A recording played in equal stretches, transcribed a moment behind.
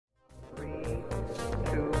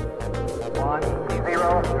Hey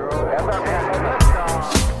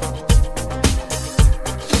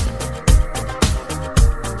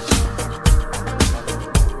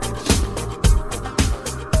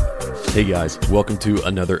guys, welcome to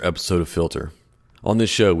another episode of Filter. On this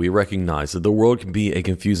show, we recognize that the world can be a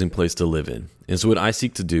confusing place to live in. And so what I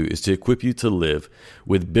seek to do is to equip you to live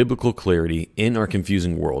with biblical clarity in our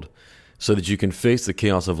confusing world so that you can face the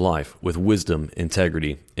chaos of life with wisdom,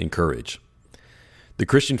 integrity, and courage. The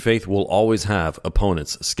Christian faith will always have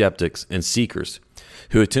opponents, skeptics, and seekers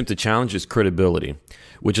who attempt to challenge its credibility,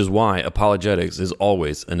 which is why apologetics is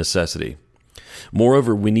always a necessity.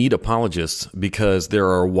 Moreover, we need apologists because there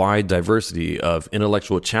are a wide diversity of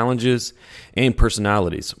intellectual challenges and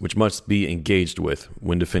personalities which must be engaged with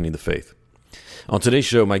when defending the faith. On today's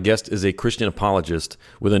show, my guest is a Christian apologist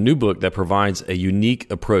with a new book that provides a unique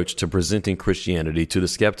approach to presenting Christianity to the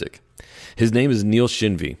skeptic. His name is Neil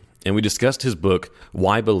Shenvi, and we discussed his book,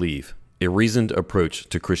 Why Believe? A Reasoned Approach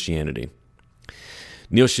to Christianity.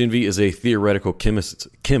 Neil Shenvi is a theoretical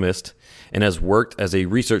chemist and has worked as a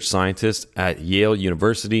research scientist at Yale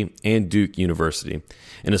University and Duke University,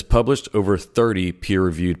 and has published over 30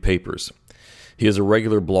 peer-reviewed papers. He is a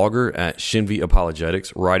regular blogger at Shenvi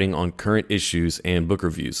Apologetics, writing on current issues and book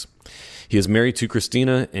reviews. He is married to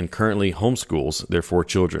Christina and currently homeschools their 4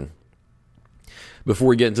 children. Before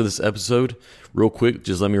we get into this episode, real quick,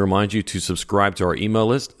 just let me remind you to subscribe to our email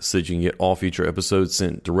list so that you can get all future episodes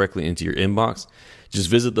sent directly into your inbox. Just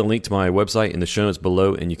visit the link to my website in the show notes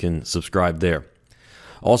below and you can subscribe there.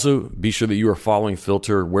 Also, be sure that you are following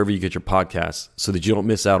Filter wherever you get your podcasts so that you don't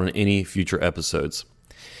miss out on any future episodes.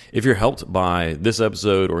 If you're helped by this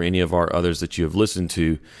episode or any of our others that you have listened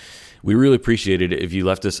to, we really appreciate it if you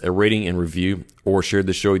left us a rating and review or shared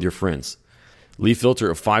the show with your friends. Leave Filter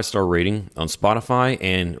a 5-star rating on Spotify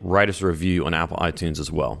and write us a review on Apple iTunes as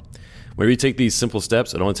well. Whenever you take these simple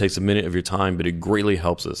steps, it only takes a minute of your time, but it greatly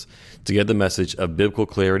helps us to get the message of biblical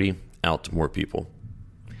clarity out to more people.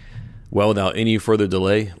 Well, without any further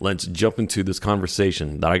delay, let's jump into this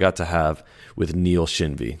conversation that I got to have with Neil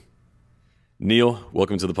Shenvi. Neil,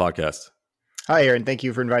 welcome to the podcast. Hi, Aaron. Thank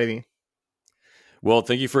you for inviting me. Well,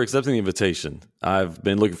 thank you for accepting the invitation. I've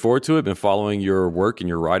been looking forward to it, been following your work and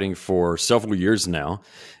your writing for several years now,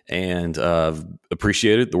 and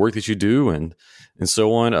appreciated the work that you do and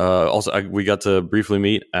so on. Also, we got to briefly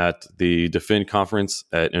meet at the Defend conference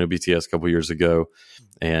at NOBTS a couple years ago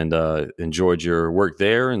and enjoyed your work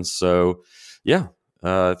there. And so,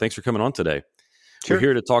 thanks for coming on today. Sure. We're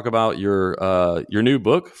here to talk about your new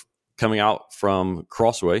book coming out from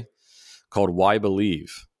Crossway called Why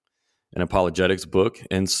Believe? An apologetics book.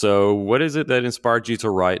 And so what is it that inspired you to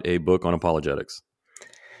write a book on apologetics?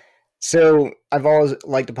 So I've always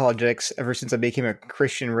liked apologetics ever since I became a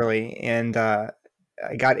Christian, really. And I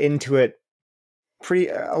got into it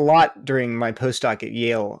a lot during my postdoc at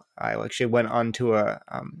Yale. I actually went on to a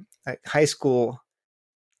high school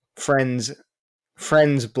friends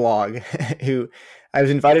blog who I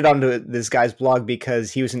was invited onto this guy's blog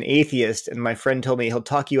because he was an atheist, and my friend told me he'll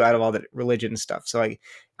talk you out of all the religion stuff. So I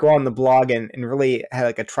go on the blog and really had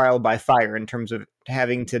like a trial by fire in terms of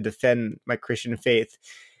having to defend my Christian faith.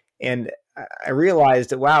 And I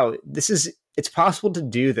realized that, wow, it's possible to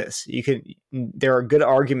do this. There are good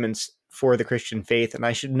arguments for the Christian faith, and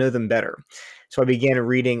I should know them better. So I began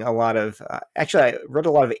reading a lot of, I read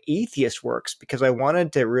a lot of atheist works because I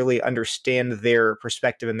wanted to really understand their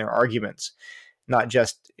perspective and their arguments, not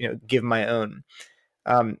just, give my own.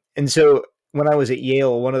 And so when I was at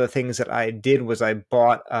Yale, one of the things that I did was I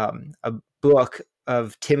bought a book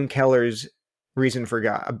of Tim Keller's Reason for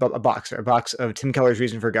God, a box of Tim Keller's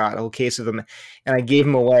Reason for God, a whole case of them, and I gave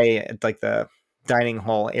them away at like the dining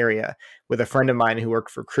hall area with a friend of mine who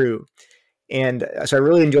worked for Cru. And so I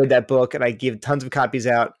really enjoyed that book, and I gave tons of copies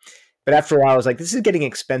out. But after a while, I was like, this is getting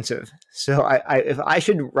expensive. So if I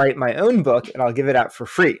should write my own book, and I'll give it out for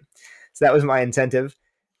free. So that was my incentive.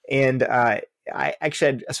 And I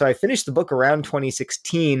finished the book around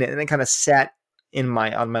 2016, and it kind of sat on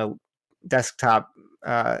my desktop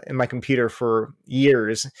in my computer for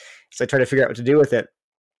years. So I tried to figure out what to do with it.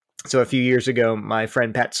 So a few years ago, my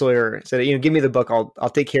friend Pat Sawyer said, give me the book, I'll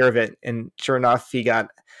take care of it. And sure enough, he got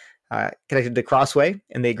connected to Crossway,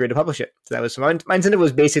 and they agreed to publish it. So that was my incentive.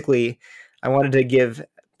 Was basically I wanted to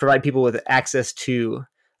provide people with access to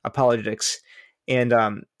apologetics, and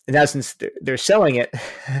now since they're selling it, it's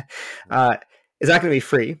not going to be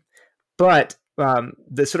free. But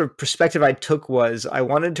the sort of perspective I took was I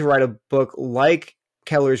wanted to write a book like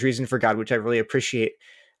Keller's Reason for God, which I really appreciate,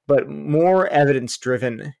 but more evidence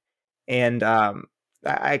driven. And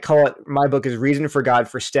I call it, my book is Reason for God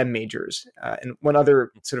for STEM majors. And one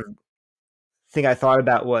other sort of thing I thought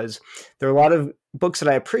about was there are a lot of books that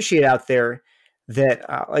I appreciate out there that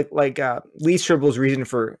Lee Strobel's Lee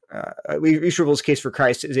Strobel's Case for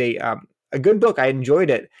Christ is a good book. I enjoyed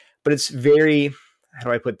it, but it's very, how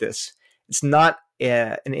do I put this? It's not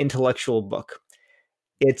an intellectual book.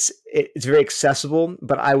 It's very accessible,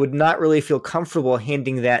 but I would not really feel comfortable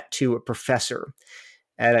handing that to a professor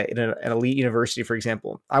at an elite university, for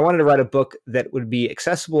example. I wanted to write a book that would be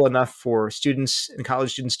accessible enough for students and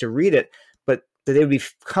college students to read it, but that they would be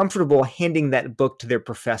comfortable handing that book to their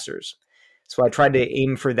professors. So I tried to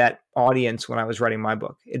aim for that audience when I was writing my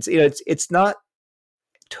book. It's not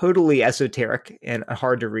totally esoteric and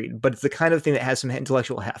hard to read, but it's the kind of thing that has some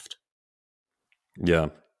intellectual heft. Yeah.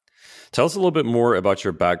 Tell us a little bit more about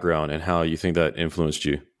your background and how you think that influenced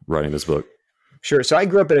you writing this book. Sure. So I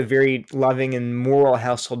grew up in a very loving and moral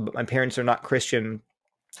household, but my parents are not Christian.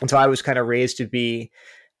 And so I was kind of raised to be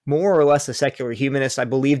more or less a secular humanist. I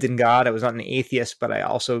believed in God. I was not an atheist, but I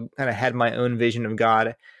also kind of had my own vision of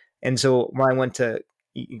God. And so when I went to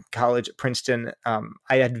college at Princeton,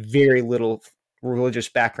 I had very little religious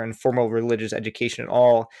background, formal religious education at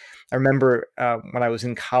all. I remember when I was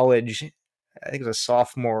in college, I think it was a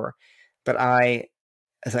sophomore, but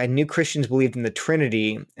as I knew Christians believed in the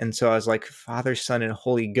Trinity, and so I was like, Father, Son, and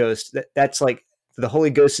Holy Ghost. That's like, the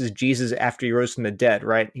Holy Ghost is Jesus after he rose from the dead,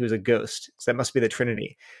 right? He was a ghost, so that must be the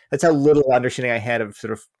Trinity. That's how little understanding I had of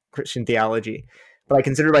sort of Christian theology, but I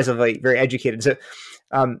considered myself like very educated. So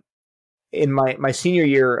in my senior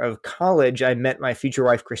year of college, I met my future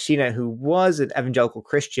wife, Christina, who was an evangelical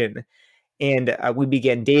Christian, and we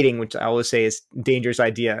began dating, which I always say is a dangerous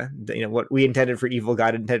idea. What we intended for evil,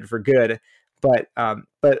 God intended for good.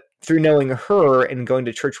 But through knowing her and going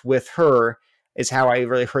to church with her is how I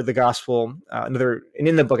really heard the gospel. And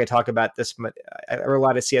in the book I talk about this, but I read a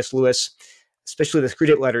lot of C.S. Lewis, especially the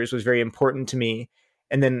Screwtape Letters was very important to me.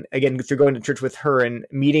 And then again, through going to church with her and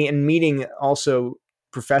meeting also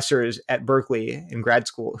professors at Berkeley in grad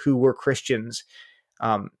school who were Christians,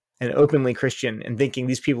 and openly Christian, and thinking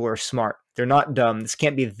these people are smart. They're not dumb. This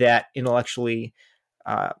can't be that intellectually.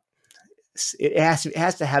 It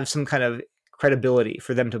has to have some kind of credibility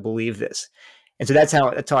for them to believe this. And so that's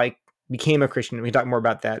how I became a Christian. We can talk more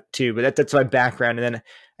about that too, but that's my background. And then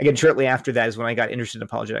again, shortly after that is when I got interested in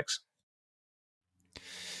apologetics.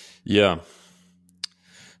 Yeah.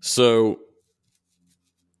 So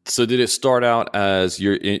did it start out as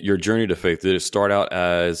your journey to faith? Did it start out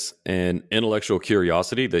as an intellectual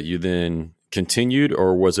curiosity that you then continued,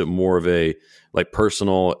 or was it more of a like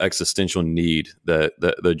personal existential need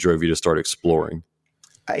that drove you to start exploring?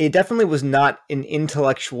 It definitely was not an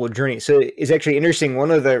intellectual journey. So it's actually interesting.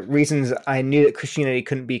 One of the reasons I knew that Christianity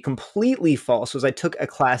couldn't be completely false was I took a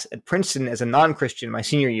class at Princeton as a non-Christian my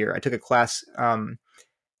senior year. I took a class on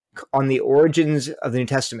the origins of the New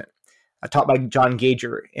Testament, taught by John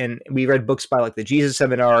Gager. And we read books by like the Jesus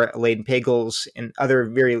Seminar, Elaine Pagels, and other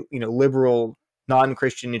very liberal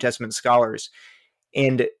non-Christian New Testament scholars.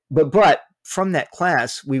 But from that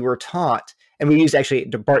class, we were taught, and we used actually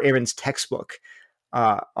Bart Ehrman's textbook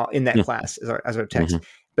in that class as our text. Mm-hmm.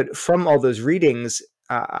 But from all those readings,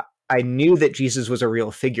 I knew that Jesus was a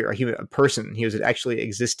real figure, a person. He was an actually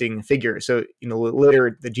existing figure. So,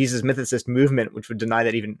 later the Jesus mythicist movement, which would deny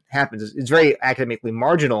that even happens, it's very academically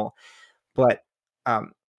marginal. But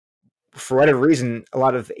for whatever reason, a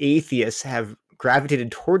lot of atheists have gravitated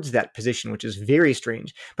towards that position, which is very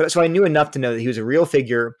strange. But so I knew enough to know that he was a real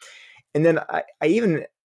figure. And then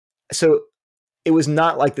so it was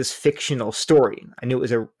not like this fictional story. I knew it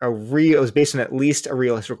was it was based on at least a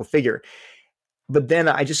real historical figure. But then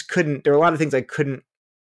I just couldn't, there were a lot of things I couldn't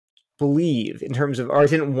believe in terms of, or I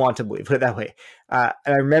didn't want to believe, put it that way. And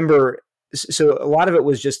I remember, so a lot of it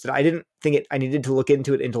was just that I didn't think I needed to look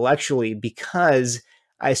into it intellectually because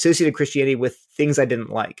I associated Christianity with things I didn't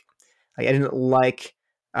like. I didn't like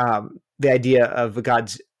the idea of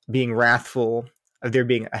God's being wrathful, of there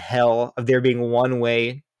being a hell, of there being one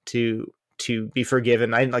way to be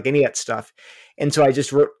forgiven. I didn't like any of that stuff. And so I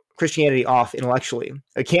just wrote Christianity off intellectually.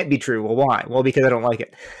 It can't be true. Well, why? Well, because I don't like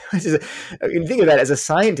it. You think of that as a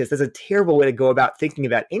scientist, that's a terrible way to go about thinking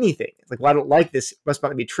about anything. It's like, well, I don't like this, it must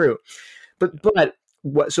not be true.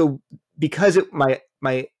 So because my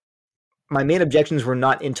main objections were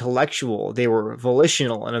not intellectual, they were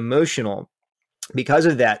volitional and emotional. Because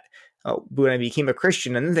of that, when I became a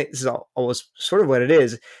Christian, and I think this is almost sort of what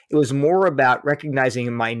it was more about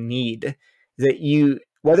recognizing my need, that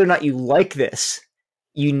whether or not you like this,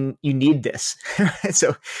 you need this.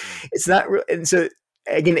 So it's not real. And so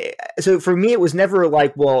again, so for me, it was never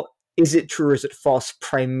like, well, is it true or is it false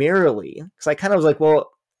primarily? Because I kind of was like, well,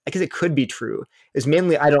 I guess it could be true. It's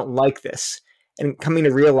mainly, I don't like this. and coming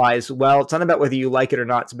to realize, well, it's not about whether you like it or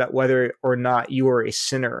not. It's about whether or not you are a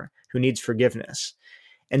sinner who needs forgiveness.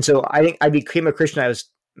 And so I think I became a Christian.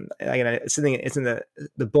 Again, it's something, it's in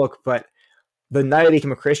the book, but the night I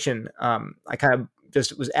became a Christian, I kind of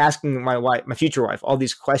just was asking my future wife, all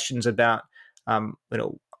these questions about,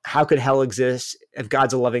 how could hell exist if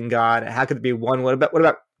God's a loving God? How could there be one? What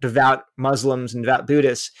about devout Muslims and devout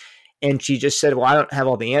Buddhists? And she just said, well, I don't have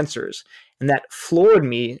all the answers. And that floored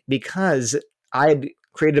me because I had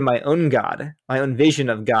created my own God, my own vision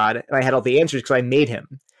of God, and I had all the answers because I made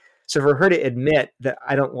him. So for her to admit that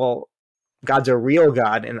God's a real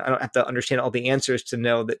God, and I don't have to understand all the answers to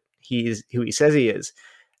know that he's who he says he is.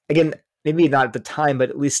 Again, maybe not at the time, but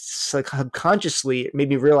at least subconsciously, it made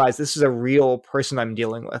me realize this is a real person I'm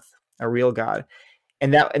dealing with, a real God.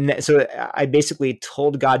 So I basically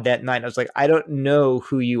told God that night, I was like, I don't know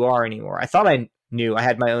who you are anymore. I thought I knew. I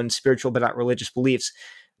had my own spiritual but not religious beliefs,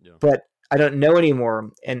 but I don't know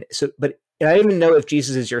anymore. And I don't even know if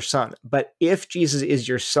Jesus is your son, but if Jesus is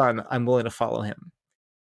your son, I'm willing to follow him.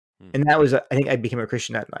 And that was, I think I became a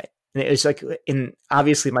Christian that night. And it was like,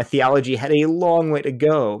 obviously my theology had a long way to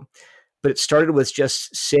go, but it started with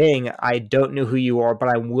just saying, I don't know who you are, but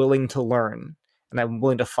I'm willing to learn and I'm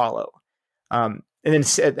willing to follow. And then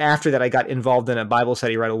after that, I got involved in a Bible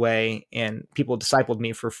study right away, and people discipled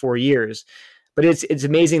me for 4 years. But it's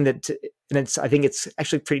amazing I think it's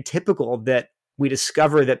actually pretty typical that we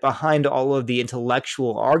discover that behind all of the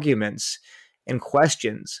intellectual arguments and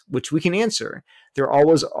questions, which we can answer, there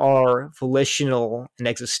always are volitional and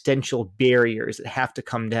existential barriers that have to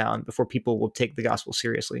come down before people will take the gospel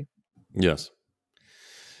seriously. Yes.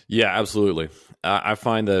 Yeah, absolutely. I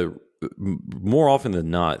find that more often than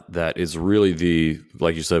not, that is really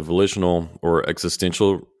like you said, volitional or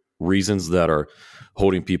existential reasons that are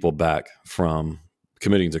holding people back from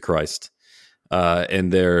committing to Christ.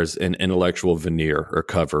 And there's an intellectual veneer or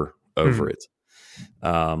cover over it.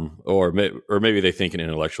 Or maybe they think an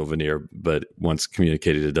intellectual veneer, but once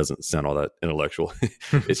communicated, it doesn't sound all that intellectual.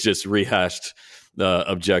 It's just rehashed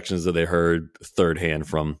objections that they heard third hand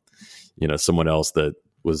from, someone else that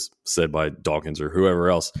was said by Dawkins or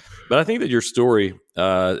whoever else. But I think that your story,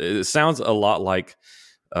 it sounds a lot like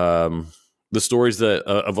the stories that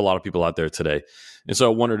of a lot of people out there today. And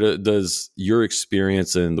so I wondered, does your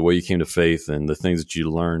experience and the way you came to faith and the things that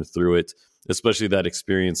you learned through it, especially that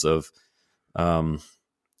experience of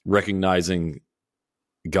recognizing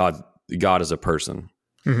God as a person,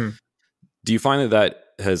 do you find that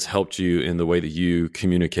has helped you in the way that you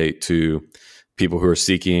communicate to people who are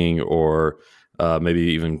seeking or maybe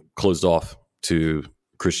even closed off to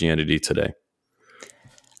Christianity today?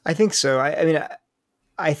 I think so.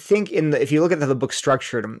 I think if you look at the book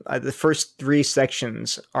structured, the first 3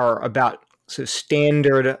 sections are about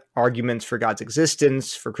standard arguments for God's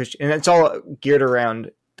existence, for Christian, and it's all geared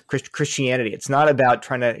around Christianity. It's not about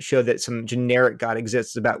trying to show that some generic God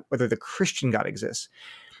exists. It's about whether the Christian God exists.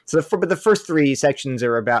 So but the first 3 sections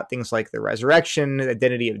are about things like the resurrection, the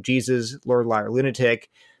identity of Jesus, Lord, liar, lunatic,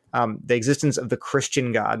 the existence of the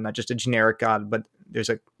Christian God, not just a generic God, but there's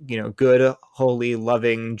a good, holy,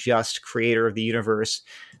 loving, just creator of the universe.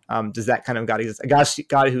 Does that kind of God exist? A God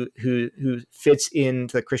who fits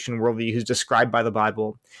into the Christian worldview, who's described by the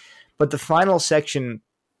Bible. But the final section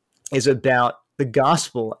is about the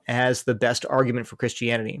gospel as the best argument for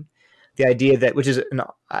Christianity. The idea that, which is,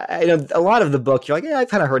 I know a lot of the book, you're like, I've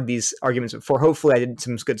kind of heard these arguments before. Hopefully I did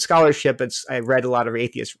some good scholarship. I read a lot of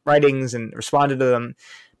atheist writings and responded to them.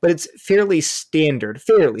 But it's fairly standard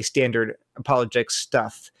apologetic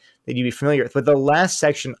stuff that you'd be familiar with. But the last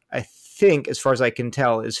section, I think, as far as I can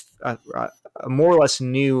tell, is a more or less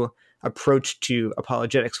new approach to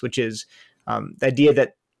apologetics, which is the idea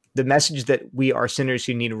that the message that we are sinners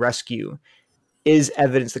who need rescue is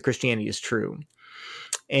evidence that Christianity is true.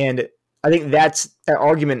 And I think that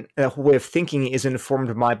argument, that whole way of thinking is informed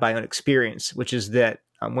by my own experience, which is that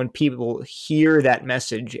when people hear that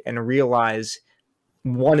message and realize,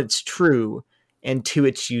 1, it's true, and 2,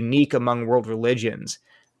 it's unique among world religions,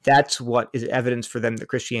 that's what is evidence for them that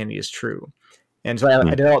Christianity is true. And so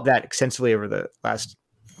I developed that extensively over the last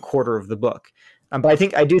quarter of the book.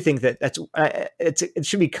 But I do think that it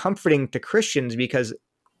should be comforting to Christians, because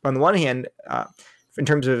on the one hand, in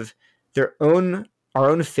terms of our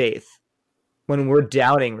own faith, when we're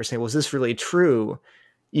doubting, we're saying, well, is this really true?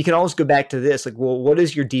 You can always go back to this, like, well, what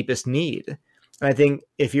is your deepest need? And I think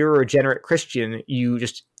if you're a regenerate Christian, you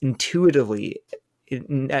just intuitively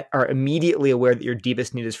are immediately aware that your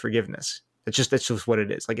deepest need is forgiveness. That's just what it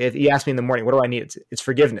is. Like, if you ask me in the morning, what do I need? It's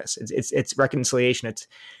forgiveness. It's reconciliation.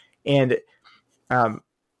 There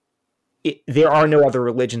are no other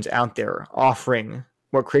religions out there offering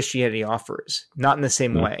what Christianity offers, not in the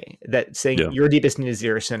same way. That saying your deepest need is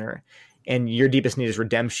you're a sinner, and your deepest need is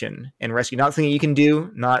redemption and rescue. Not something you can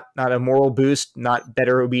do, not a moral boost, not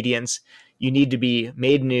better obedience. You need to be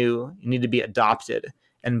made new. You need to be adopted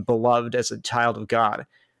and beloved as a child of God.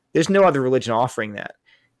 There's no other religion offering that.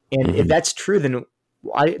 And if that's true, then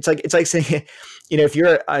it's like saying, if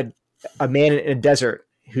you're a man in a desert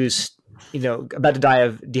who's, about to die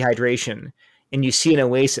of dehydration, and you see an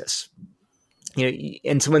oasis,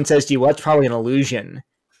 and someone says to you, well, that's probably an illusion.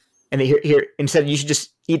 And they hear instead, you should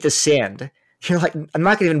just eat the sand. You're like, I'm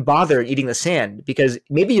not going to even bother eating the sand, because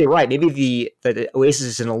maybe you're right. Maybe the oasis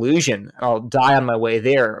is an illusion. I'll die on my way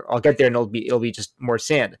there. I'll get there and it'll be just more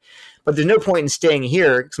sand. But there's no point in staying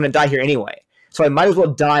here, because I'm going to die here anyway. So I might as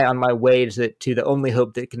well die on my way to the only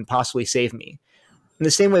hope that can possibly save me. In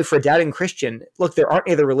the same way, for a doubting Christian, look, there aren't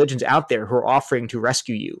any other religions out there who are offering to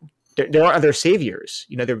rescue you. There are other saviors.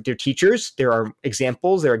 They're teachers. There are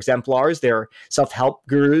examples. There are exemplars. There are self-help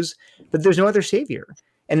gurus. But there's no other savior.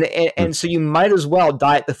 And so you might as well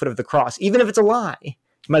die at the foot of the cross, even if it's a lie. You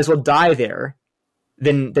might as well die there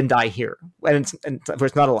than die here. And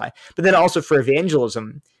it's not a lie. But then also for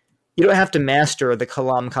evangelism, you don't have to master the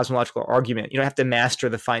Kalam cosmological argument. You don't have to master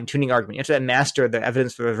the fine-tuning argument. You have to master the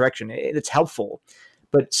evidence for the resurrection. It's helpful.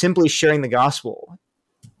 But simply sharing the gospel,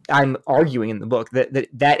 I'm arguing in the book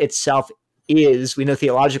that itself is, we know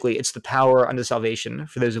theologically, it's the power unto salvation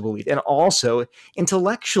for those who believe. And also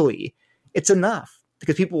intellectually, it's enough,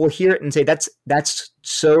 because people will hear it and say, that's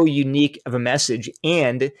so unique of a message.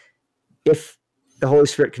 And if the Holy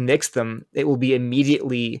Spirit convicts them, it will be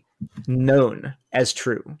immediately known as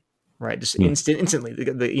true. Right, just instantly.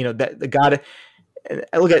 The God.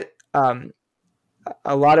 I look at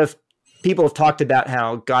a lot of people have talked about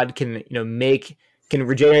how God can can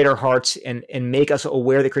regenerate our hearts and make us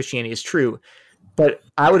aware that Christianity is true. But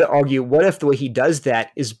I would argue, what if the way He does that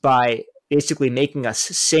is by basically making us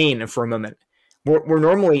sane for a moment? We're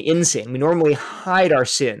normally insane. We normally hide our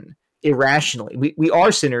sin irrationally. We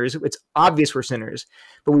are sinners. It's obvious we're sinners,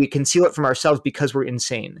 but we conceal it from ourselves because we're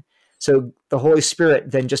insane. So the Holy Spirit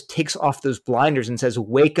then just takes off those blinders and says,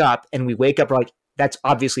 wake up. And we wake up like, that's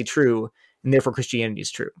obviously true. And therefore Christianity is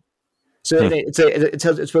true. So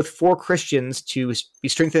it's both for Christians to be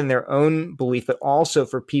strengthened in their own belief, but also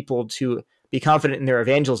for people to be confident in their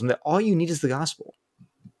evangelism, that all you need is the gospel.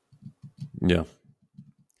 Yeah.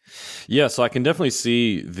 Yeah. So I can definitely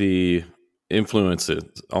see the influences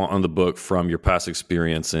on the book from your past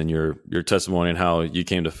experience and your testimony and how you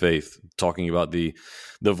came to faith, talking about the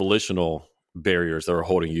volitional barriers that are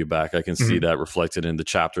holding you back. I can see that reflected in the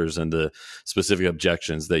chapters and the specific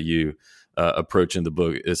objections that you approach in the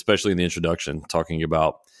book, especially in the introduction, talking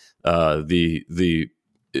about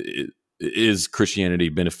is Christianity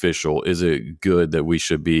beneficial? Is it good that we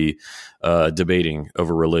should be debating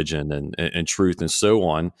over religion and truth and so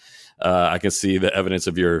on? I can see the evidence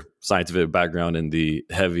of your scientific background and the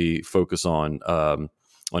heavy focus on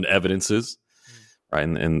evidences, right,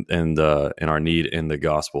 and our need in the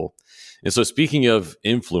gospel. And so, speaking of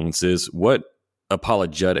influences, what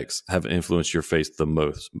apologetics have influenced your faith the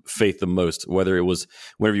most? Whether it was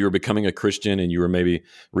whenever you were becoming a Christian and you were maybe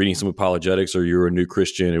reading some apologetics, or you were a new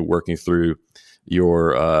Christian and working through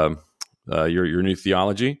your new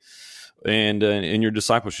theology, and in your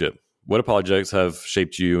discipleship. What apologetics have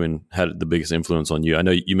shaped you and had the biggest influence on you? I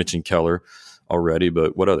know you mentioned Keller already,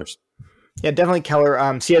 but what others? Yeah, definitely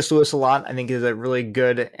Keller. C.S. Lewis a lot. I think is a really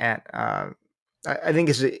good at. I think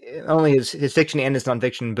only his fiction and his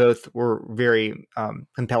nonfiction both were very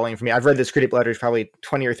compelling for me. I've read the Screwtape Letters probably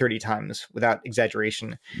 20 or 30 times without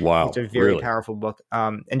exaggeration. Wow, it's a very powerful book,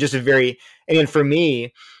 and just and for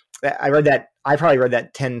me, I probably read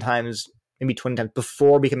that 10 times, maybe 20 times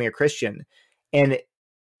before becoming a Christian, and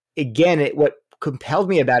again, what compelled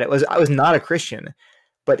me about it was I was not a Christian,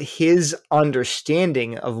 but his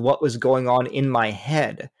understanding of what was going on in my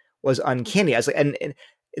head was uncanny. I was like, and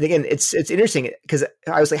again, it's interesting because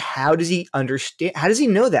I was like, how does he understand? How does he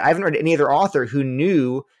know that? I haven't read any other author who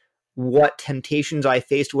knew what temptations I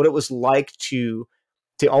faced, what it was like to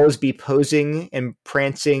always be posing and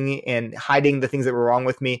prancing and hiding the things that were wrong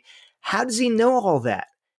with me. How does he know all that?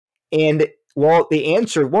 And well, the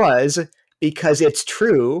answer was, because it's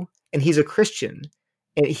true, and he's a Christian,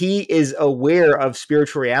 and he is aware of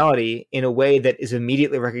spiritual reality in a way that is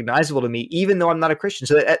immediately recognizable to me, even though I'm not a Christian.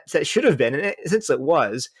 So that should have been, and since it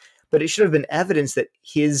was, but it should have been evidence that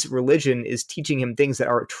his religion is teaching him things that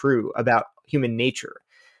are true about human nature.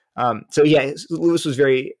 So yeah, Lewis was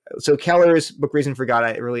so Keller's book, Reason for God,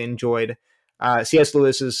 I really enjoyed. C.S.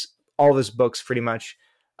 Lewis's, all of his books pretty much.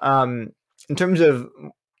 In terms of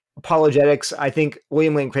apologetics, I think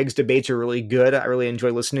William Lane Craig's debates are really good. I really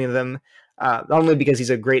enjoy listening to them, not only because he's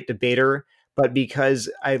a great debater, but because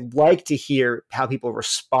I like to hear how people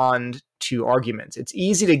respond to arguments. It's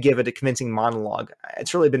easy to give a convincing monologue.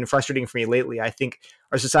 It's really been frustrating for me lately. I think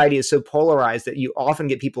our society is so polarized that you often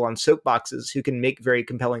get people on soapboxes who can make very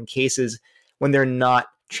compelling cases when they're not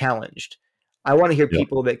challenged. I want to hear Yeah.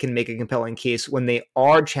 people that can make a compelling case when they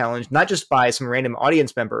are challenged, not just by some random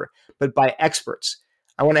audience member, but by experts.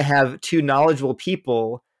 I want to have two knowledgeable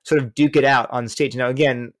people sort of duke it out on stage. Now,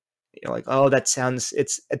 again, like, oh, that sounds,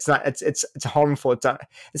 it's harmful. It's not,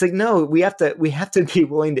 it's like, no, we have to be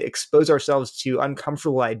willing to expose ourselves to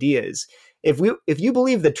uncomfortable ideas. If you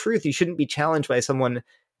believe the truth, you shouldn't be challenged by someone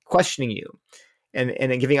questioning you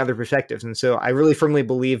and giving other perspectives. And so I really firmly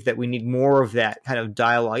believe that we need more of that kind of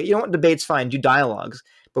dialogue. You know what, debate's fine, do dialogues,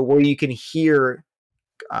 but where you can hear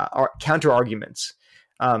counter arguments.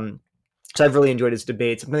 So I've really enjoyed his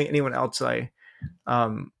debates. I don't think anyone else I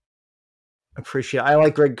appreciate. I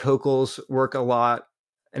like Greg Koukl's work a lot.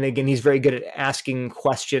 And again, he's very good at asking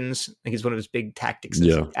questions. I think it's one of his big tactics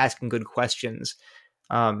is asking good questions.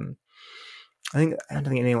 I don't think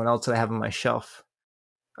anyone else that I have on my shelf.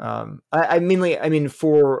 I mean,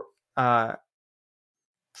 for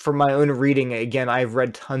my own reading, again, I've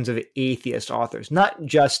read tons of atheist authors, not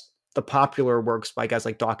just the popular works by guys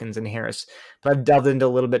like Dawkins and Harris, but I've delved into a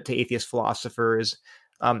little bit to atheist philosophers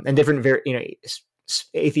and different,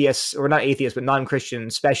 atheists, or not atheists, but non-Christian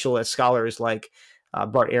specialist scholars like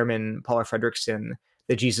Bart Ehrman, Paula Fredrickson,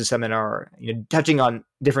 the Jesus Seminar, touching on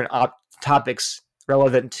different topics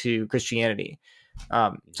relevant to Christianity.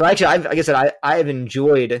 So actually, like I said, I have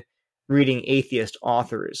enjoyed reading atheist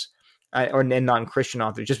authors or non-Christian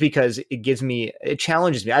authors just because it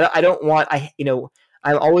challenges me.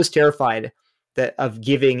 I'm always terrified of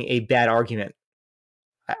giving a bad argument.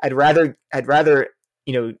 I'd rather I'd rather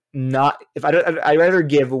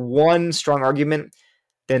give one strong argument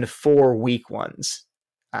than four weak ones.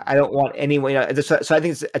 I don't want anyone. So I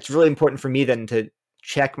think it's really important for me then to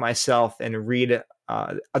check myself and read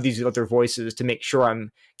these other voices to make sure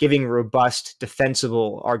I'm giving robust,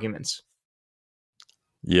 defensible arguments.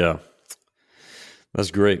 Yeah, that's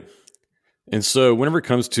great. And so whenever it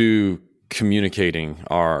comes to communicating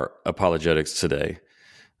our apologetics today,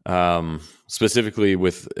 specifically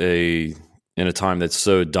in a time that's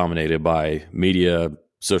so dominated by media,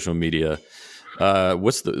 social media,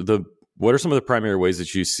 what are some of the primary ways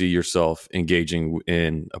that you see yourself engaging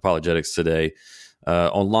in apologetics today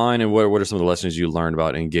online, and what are some of the lessons you learned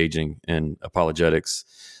about engaging in apologetics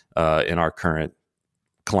in our current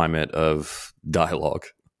climate of dialogue?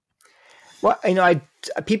 Well,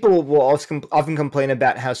 people will often complain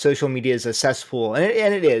about how social media is a cesspool, and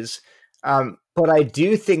it is. But I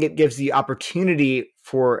do think it gives the opportunity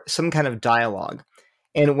for some kind of dialogue.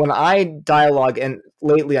 And when I dialogue, and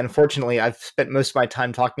lately, unfortunately, I've spent most of my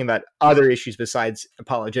time talking about other issues besides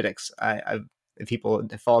apologetics. If people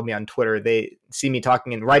have followed me on Twitter, they see me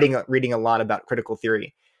talking and reading a lot about critical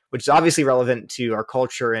theory, which is obviously relevant to our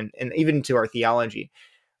culture and even to our theology.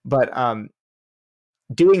 But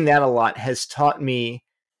doing that a lot has taught me,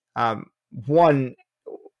 one,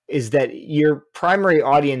 is that your primary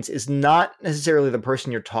audience is not necessarily the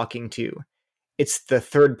person you're talking to. It's the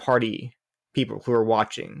third party people who are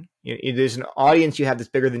watching. There's an audience you have that's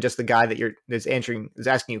bigger than just the guy that's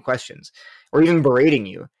asking you questions or even berating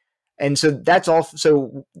you. And so that's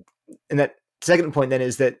also, and that second point then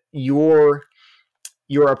is that your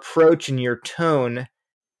approach and your tone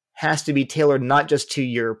has to be tailored not just to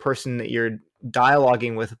your person that you're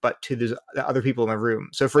dialoguing with, but to the other people in the room.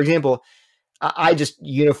 So for example, I just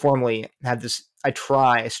uniformly have this,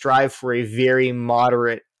 I strive for a very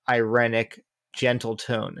moderate, ironic, gentle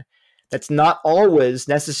tone. That's not always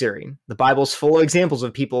necessary. The Bible's full of examples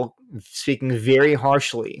of people speaking very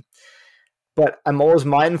harshly. But I'm always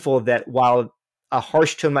mindful that while a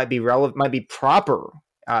harsh tone might be relevant, might be proper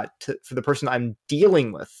for the person I'm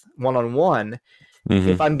dealing with one-on-one,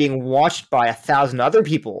 if I'm being watched by 1,000 other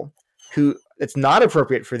people who it's not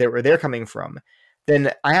appropriate for where they're coming from,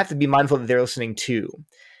 then I have to be mindful that they're listening too.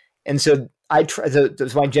 And so I try. So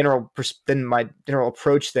my general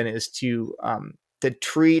approach then is to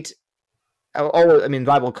treat. The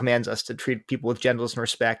Bible commands us to treat people with gentleness and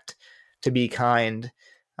respect, to be kind,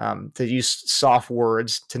 to use soft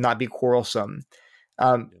words, to not be quarrelsome.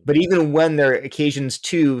 But even when there are occasions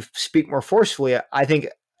to speak more forcefully, I think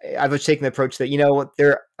I've taken the approach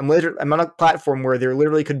that, I'm on a platform where there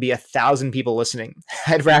literally could be 1,000 people listening.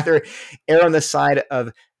 I'd rather err on the side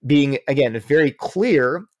of being, again, very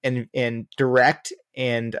clear and direct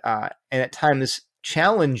and at times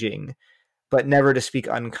challenging, but never to speak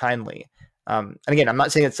unkindly. And again, I'm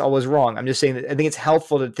not saying it's always wrong. I'm just saying that I think it's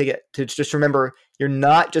helpful to take it to just remember you're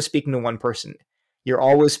not just speaking to one person. You're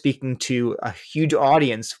always speaking to a huge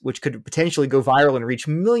audience, which could potentially go viral and reach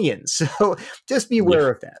millions. So just be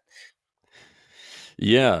aware of that.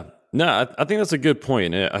 Yeah. No, I think that's a good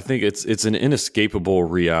point. I think it's an inescapable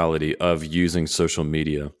reality of using social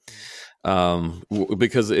media,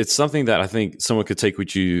 because it's something that I think someone could take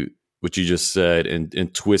what you just said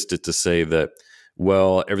and twist it to say that,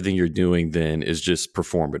 well, everything you're doing then is just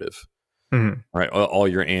performative. Mm-hmm. Right? All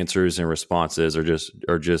your answers and responses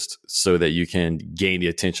are just so that you can gain the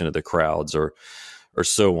attention of the crowds or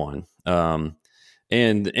so on.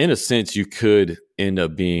 And in a sense, you could end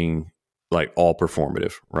up being like all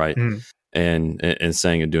performative, right? Mm-hmm. And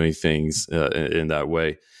saying and doing things in that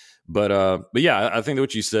way. But yeah, I think that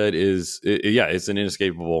what you said is, it's an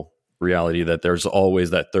inescapable reality that there's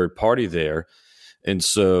always that third party there, and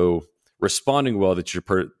so responding well to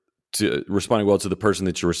the person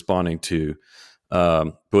that you're responding to,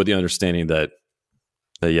 but with the understanding that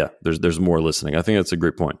there's more listening. I think that's a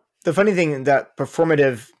great point. The funny thing that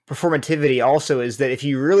performativity also is that if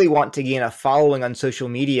you really want to gain a following on social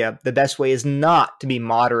media, the best way is not to be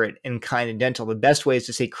moderate and kind and gentle. The best way is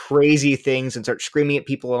to say crazy things and start screaming at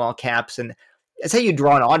people in all caps. And that's how you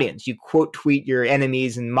draw an audience. You quote tweet your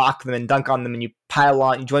enemies and mock them and dunk on them, and you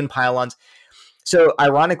join pile-ons. So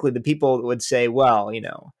ironically, the people would say, well,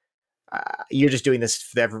 you're just doing this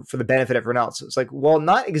for the benefit of everyone else. It's like, well,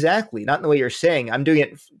 not exactly, not in the way you're saying. I'm doing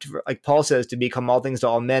it, like Paul says, to become all things to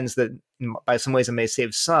all men, so that by some ways I may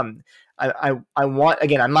save some. I want,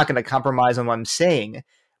 again, I'm not going to compromise on what I'm saying,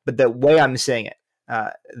 but the way I'm saying it,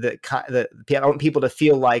 I want people to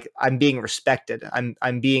feel like I'm being respected.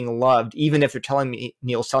 I'm being loved, even if they're telling me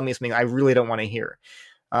something I really don't want to hear.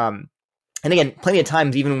 And again, plenty of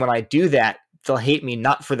times, even when I do that, they'll hate me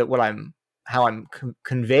not for how I'm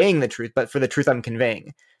conveying the truth, but for the truth I'm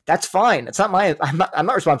conveying. That's fine. It's not I'm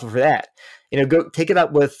not responsible for that. Go take it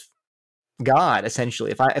up with God,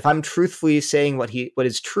 essentially. If I'm truthfully saying what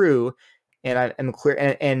is true, and I'm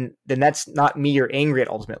clear, and then that's not me you're angry at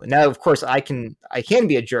ultimately. Now, of course, I can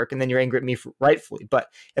be a jerk, and then you're angry at me rightfully. But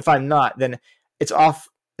if I'm not, then it's out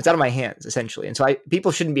of my hands, essentially. And so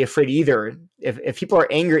people shouldn't be afraid either. If people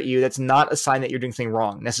are angry at you, that's not a sign that you're doing something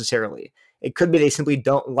wrong necessarily. It could be they simply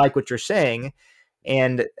don't like what you're saying.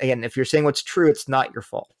 And again, if you're saying what's true, it's not your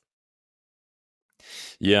fault.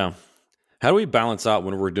 Yeah. How do we balance out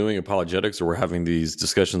when we're doing apologetics or we're having these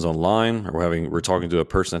discussions online or we're talking to a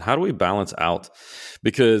person? How do we balance out?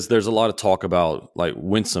 Because there's a lot of talk about like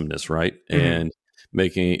winsomeness, right? Mm-hmm.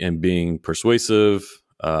 And being persuasive,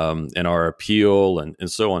 and our appeal and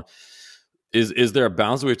so on. Is there a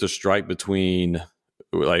balance we have to strike between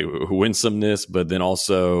like winsomeness, but then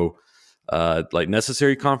also like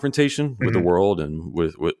necessary confrontation with the world and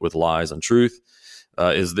with lies and truth?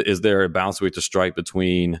 Is there a balance we have to strike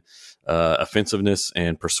between offensiveness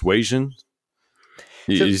and persuasion?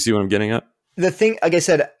 You see what I'm getting at? The thing, like I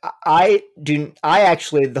said, I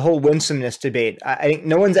actually, the whole winsomeness debate, I think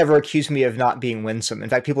no one's ever accused me of not being winsome. In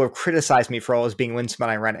fact, people have criticized me for always being winsome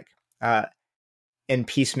and ironic in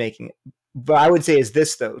peacemaking. But I would say is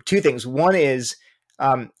this, though. Two things. One is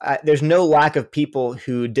there's no lack of people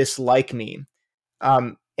who dislike me.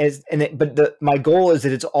 My goal is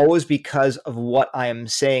that it's always because of what I am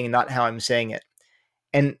saying, not how I'm saying it.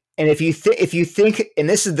 And if you think, and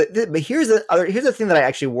this is but here's the thing that I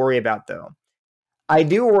actually worry about, though. I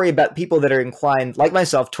do worry about people that are inclined, like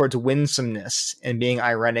myself, towards winsomeness and being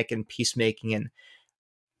ironic and peacemaking, and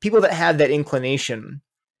people that have that inclination.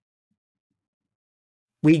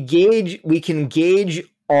 We can gauge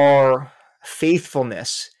our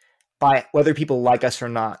faithfulness by whether people like us or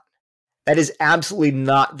not. That is absolutely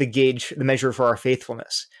not the measure for our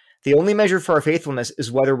faithfulness. The only measure for our faithfulness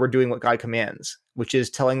is whether we're doing what God commands, which is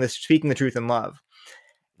speaking the truth in love.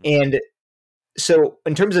 And so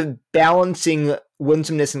in terms of balancing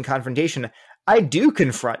winsomeness and confrontation, I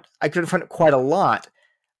confront quite a lot,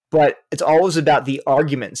 but it's always about the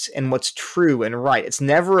arguments and what's true and right. It's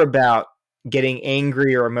never about getting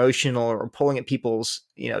angry or emotional or pulling at people's,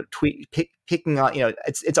 picking on,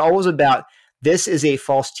 it's always about, this is a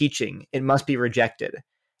false teaching. It must be rejected.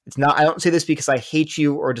 It's not, I don't say this because I hate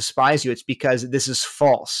you or despise you. It's because this is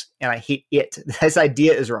false and I hate it. This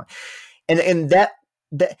idea is wrong. And that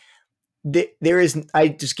there is, I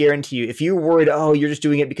just guarantee you, if you're worried, oh, you're just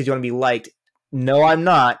doing it because you want to be liked. No, I'm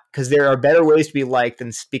not, because there are better ways to be liked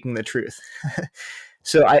than speaking the truth.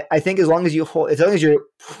 So I think as long as your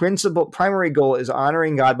primary goal is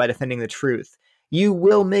honoring God by defending the truth, you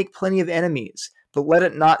will make plenty of enemies. but let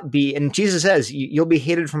it not be. And Jesus says, you'll be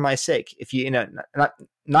hated for my sake. If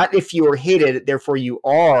not if you are hated, therefore you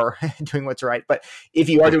are doing what's right. But if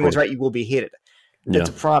you are doing what's right, you will be hated. That's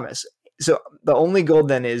a promise. So the only goal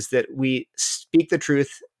then is that we speak the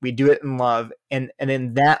truth, we do it in love, and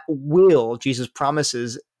in that will, Jesus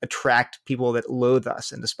promises, attract people that loathe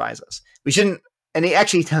us and despise us. We shouldn't, and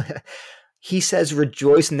he says,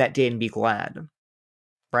 rejoice in that day and be glad,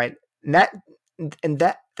 right? And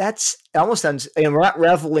that's it almost sounds, and we're not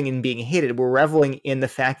reveling in being hated, we're reveling in the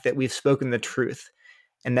fact that we've spoken the truth.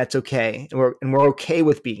 And that's okay, and we're okay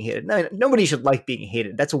with being hated. No, nobody should like being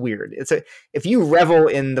hated. That's weird. If you revel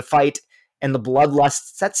in the fight and the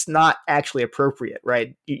bloodlust, that's not actually appropriate,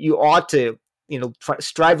 right? You ought to,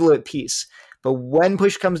 strive to live at peace. But when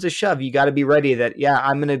push comes to shove, you got to be ready that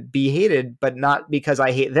I'm going to be hated, but not because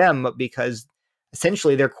I hate them, but because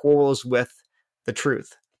essentially their quarrels with the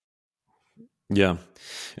truth. Yeah, and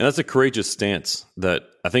that's a courageous stance that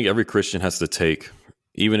I think every Christian has to take.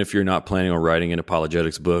 Even if you're not planning on writing an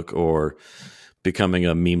apologetics book or becoming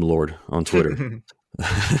a meme lord on Twitter.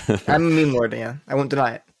 I'm a meme lord, yeah. I won't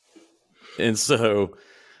deny it. And so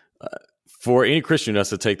for any Christian who has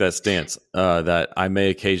to take that stance, that I may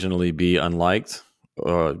occasionally be unliked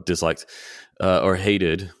or disliked or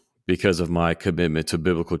hated because of my commitment to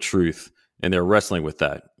biblical truth, and they're wrestling with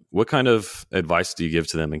that, what kind of advice do you give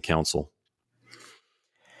to them in counsel?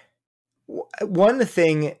 One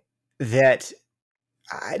thing that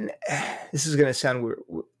this is going to sound weird.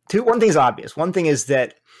 One thing is obvious. One thing is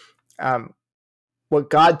that what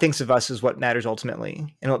God thinks of us is what matters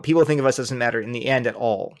ultimately, and what people think of us doesn't matter in the end at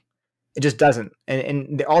all. It just doesn't.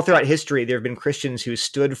 And all throughout history, there have been Christians who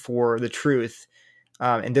stood for the truth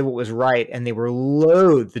and did what was right, and they were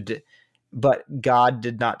loathed, but God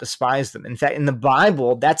did not despise them. In fact, in the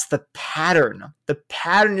Bible, that's the pattern. The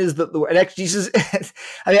pattern is Jesus.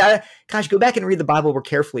 Go back and read the Bible more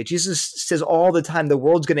carefully. Jesus says all the time, the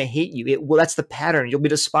world's going to hate you. That's the pattern. You'll be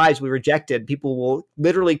despised, you'll be rejected. People will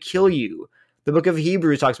literally kill you. The book of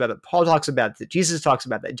Hebrews talks about that. Paul talks about that. Jesus talks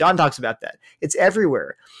about that. John talks about that. It's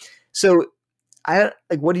everywhere. So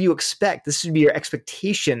what do you expect? This should be your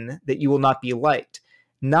expectation that you will not be liked.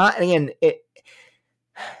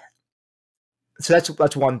 So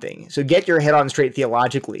that's one thing. So get your head on straight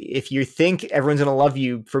theologically. If you think everyone's going to love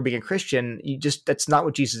you for being a Christian, that's not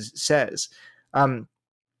what Jesus says.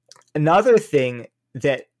 Another thing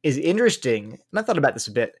that is interesting, and I thought about this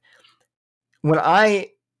a bit, when I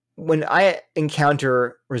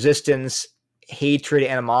encounter resistance, hatred,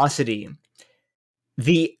 animosity,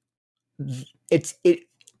 it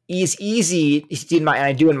is easy, and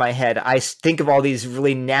I do in my head, I think of all these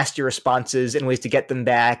really nasty responses and ways to get them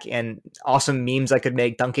back and awesome memes I could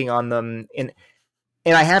make dunking on them. And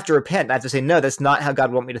I have to repent. I have to say, no, that's not how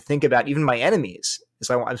God would want me to think about even my enemies.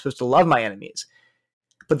 I'm supposed to love my enemies.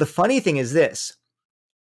 But the funny thing is this,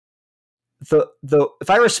 if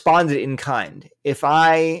I responded in kind, if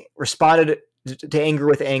I responded to anger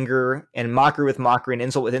with anger and mockery with mockery and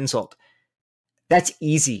insult with insult, that's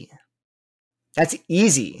easy. That's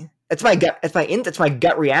easy. That's my gut. That's my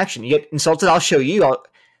gut reaction. You get insulted, I'll show you.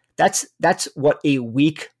 That's what a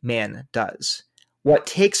weak man does. What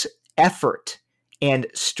takes effort and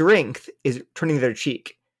strength is turning their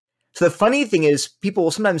cheek. So the funny thing is, people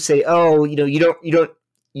will sometimes say, "Oh,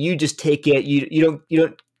 you just take it. You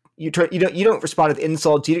don't respond with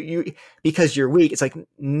insults. Because you're weak." It's like,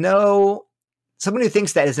 no. Someone who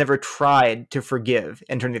thinks that has never tried to forgive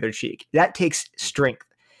and turn the other cheek. That takes strength.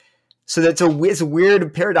 So it's a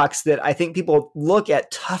weird paradox that I think people look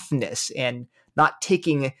at toughness and not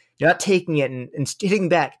taking it and sitting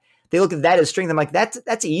back. They look at that as strength. I'm like,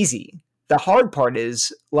 that's easy. The hard part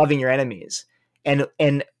is loving your enemies and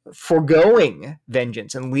foregoing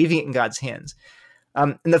vengeance and leaving it in God's hands.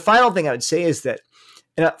 And the final thing I would say is that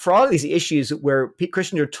for all of these issues where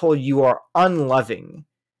Christians are told you are unloving,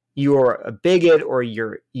 you're a bigot, or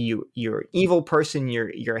you're an evil person,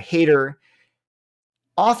 you're a hater,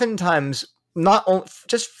 oftentimes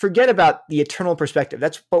just forget about the eternal perspective.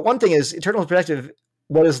 But one thing is eternal perspective.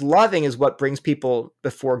 What is loving is what brings people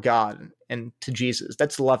before God and to Jesus.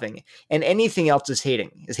 That's loving. And anything else is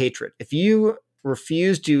hatred. If you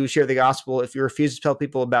refuse to share the gospel, if you refuse to tell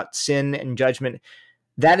people about sin and judgment,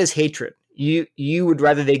 that is hatred. You would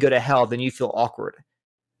rather they go to hell than you feel awkward.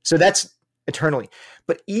 So that's eternally.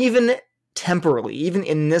 But even temporally, even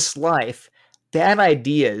in this life, bad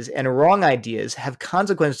ideas and wrong ideas have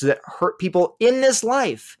consequences that hurt people in this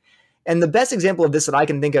life. And the best example of this that I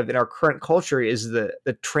can think of in our current culture is the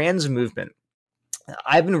trans movement.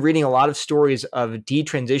 I've been reading a lot of stories of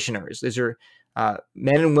detransitioners. These are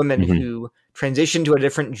men and women who transition to a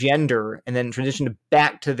different gender and then transition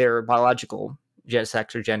back to their biological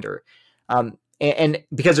sex or gender. And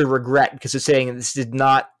because of regret, because it's saying this did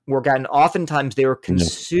not work out. And oftentimes they were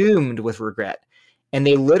consumed with regret. And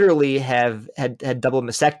they literally have had double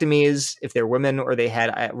mastectomies if they're women, or they had,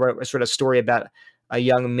 I wrote a sort of story about a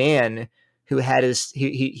young man who had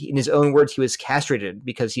he in his own words, he was castrated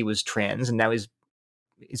because he was trans, and now he's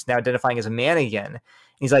now identifying as a man again. And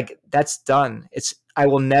he's like, that's done. I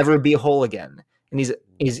will never be whole again. And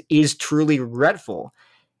he's truly regretful.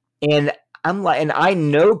 And I'm like, and I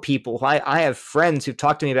know people, I have friends who've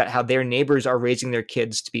talked to me about how their neighbors are raising their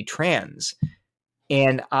kids to be trans.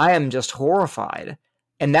 And I am just horrified.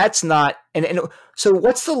 And that's not, and so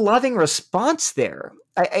what's the loving response there?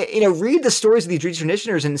 Read the stories of these Jewish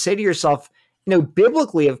traditioners and say to yourself,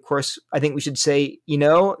 biblically, of course, I think we should say,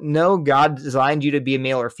 no, God designed you to be a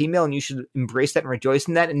male or female, and you should embrace that and rejoice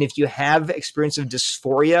in that. And if you have experience of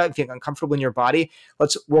dysphoria, if you're uncomfortable in your body,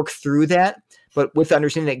 let's work through that, but with the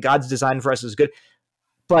understanding that God's design for us is good.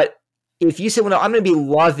 But if you say, well, no, I'm going to be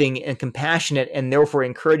loving and compassionate and therefore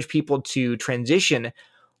encourage people to transition,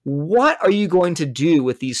 what are you going to do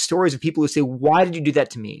with these stories of people who say, why did you do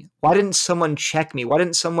that to me? Why didn't someone check me? Why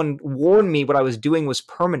didn't someone warn me what I was doing was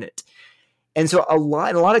permanent? And so in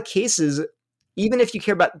a lot of cases, even if you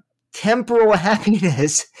care about temporal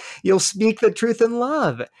happiness, you'll speak the truth in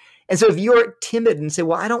love. And so if you're timid and say,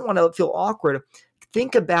 well, I don't want to feel awkward,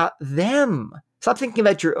 think about them. Stop thinking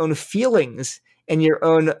about your own feelings and your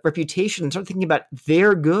own reputation. Start thinking about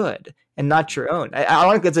their good and not your own.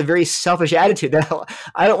 I think that's a very selfish attitude. That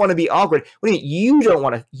I don't want to be awkward. What do you mean? You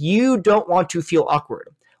don't want to feel awkward.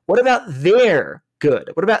 What about their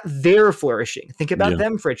good? What about their flourishing? Think about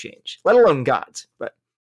them for a change, let alone God's. But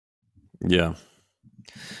yeah,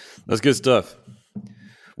 that's good stuff.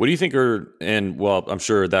 What do you think I'm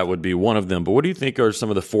sure that would be one of them, but what do you think are some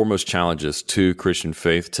of the foremost challenges to Christian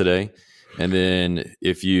faith today? And then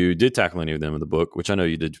if you did tackle any of them in the book, which I know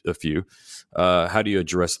you did a few, how do you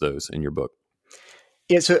address those in your book?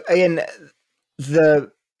 Yeah, so again,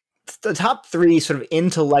 the top three sort of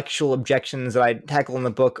intellectual objections that I tackle in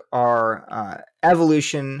the book are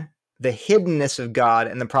evolution, the hiddenness of God,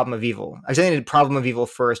 and the problem of evil. I was saying the problem of evil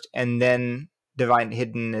first, and then divine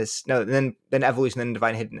hiddenness. No, then evolution, then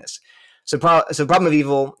divine hiddenness. So problem of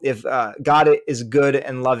evil, if God is good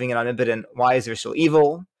and loving and omnipotent, why is there still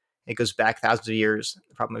evil? It goes back thousands of years.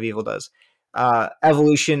 The problem of evil does.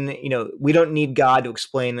 Evolution, we don't need God to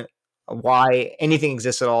explain why anything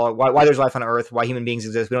exists at all, why there's life on Earth, why human beings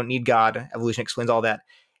exist. We don't need God. Evolution explains all that.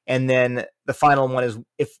 And then the final one is,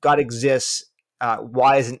 if God exists,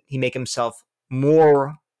 why doesn't he make himself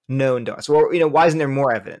more known to us? Or, why isn't there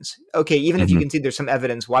more evidence? Okay, even if you can see there's some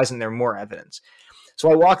evidence, why isn't there more evidence?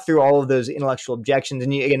 So I walk through all of those intellectual objections,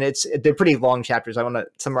 and again, they're pretty long chapters. I don't want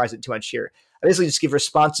to summarize it too much here. I basically just give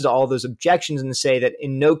responses to all of those objections and say that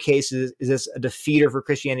in no case is this a defeater for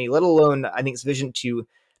Christianity, let alone, I think, sufficient to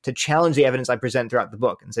challenge the evidence I present throughout the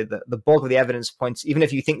book, and say the bulk of the evidence points, even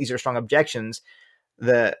if you think these are strong objections,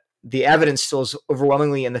 the evidence still is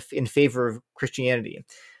overwhelmingly in favor of Christianity.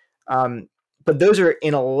 But those are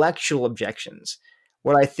intellectual objections.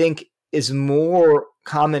 What I think is more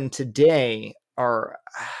common today are,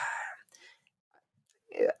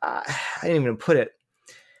 I didn't even put it,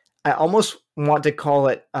 I almost want to call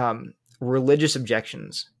it religious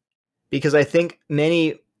objections, because I think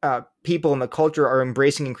many people in the culture are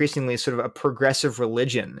embracing increasingly sort of a progressive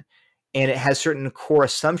religion, and it has certain core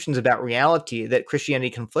assumptions about reality that Christianity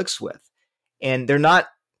conflicts with, and they're not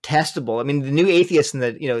testable. I mean, the new atheists,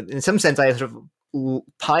 in some sense, I sort of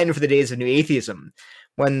pine for the days of new atheism,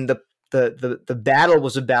 when the battle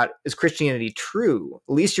was about, is Christianity true?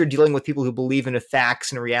 At least you're dealing with people who believe in the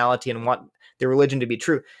facts and reality and want their religion to be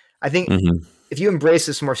true. I think if you embrace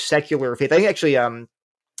this more secular faith, I think actually, I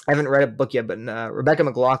haven't read a book yet, but Rebecca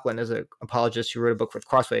McLaughlin is an apologist who wrote a book with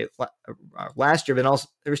Crossway last year, but also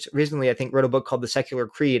recently, I think, wrote a book called The Secular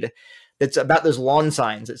Creed that's about those lawn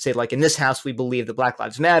signs that say, like, in this house, we believe that Black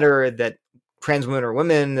Lives Matter, that trans women are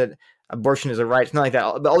women, that abortion is a right, something like that.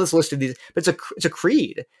 All this list of these, but it's a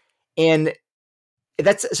creed. And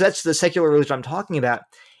that's the secular religion I'm talking about.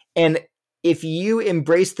 And if you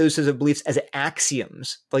embrace those sorts of beliefs as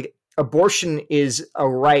axioms, like abortion is a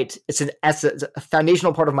right, it's a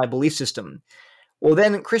foundational part of my belief system, well,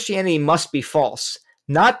 then Christianity must be false,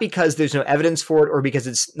 not because there's no evidence for it or because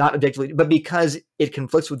it's not objectively, but because it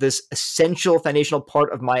conflicts with this essential foundational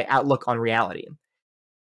part of my outlook on reality.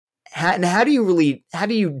 And how do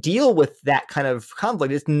you deal with that kind of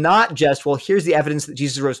conflict? It's not just, well, here's the evidence that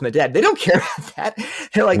Jesus rose from the dead. They don't care about that.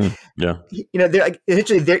 They're like, they're like,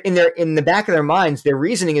 essentially, they're in the back of their minds, their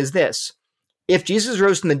reasoning is this: if Jesus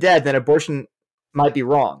rose from the dead, then abortion might be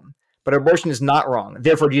wrong, but abortion is not wrong.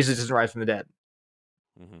 Therefore, Jesus doesn't rise from the dead.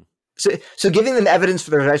 Mm-hmm. So giving them evidence for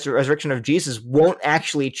the resurrection of Jesus won't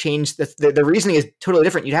actually change. The reasoning is totally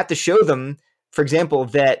different. You'd have to show them, for example,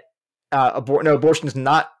 that abortion is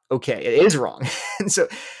not okay. It is wrong. And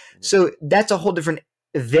so that's a whole different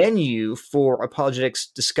venue for apologetics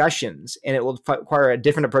discussions, and it will require a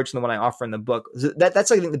different approach than the one I offer in the book.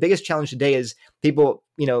 That's I think the biggest challenge today is people,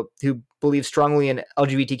 who believe strongly in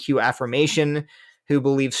LGBTQ affirmation, who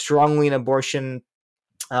believe strongly in abortion,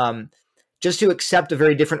 just to accept a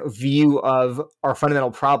very different view of our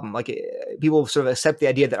fundamental problem. Like people sort of accept the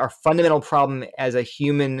idea that our fundamental problem as a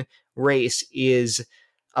human race is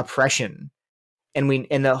oppression. And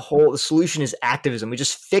the solution is activism. We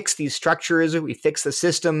just fix these structures, we fix the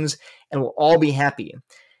systems, and we'll all be happy.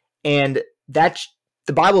 And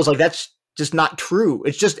the Bible is like, that's just not true.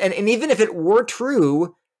 It's just, and even if it were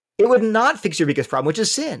true, it would not fix your biggest problem, which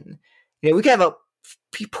is sin. We can have a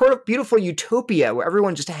beautiful utopia where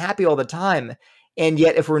everyone's just happy all the time. And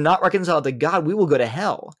yet if we're not reconciled to God, we will go to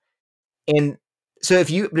hell. And so if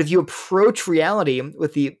you approach reality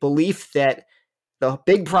with the belief that the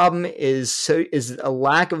big problem is a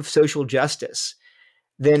lack of social justice,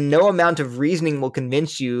 then no amount of reasoning will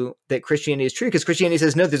convince you that Christianity is true, because Christianity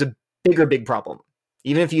says, no, there's a big problem.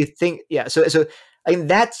 Even if you think, so I mean,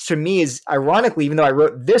 that to me is ironically, even though I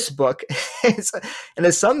wrote this book, and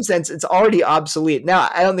in some sense, it's already obsolete. Now,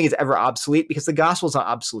 I don't think it's ever obsolete because the gospel is not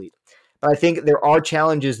obsolete. But I think there are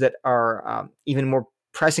challenges that are even more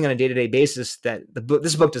pressing on a day-to-day basis that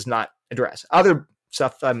this book does not address. Other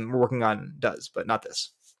stuff I'm working on does, but not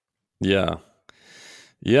this. Yeah.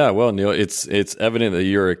 Yeah. Well, Neil, it's evident that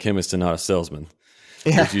you're a chemist and not a salesman.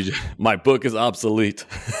 Yeah. My book is obsolete.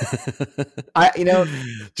 I'm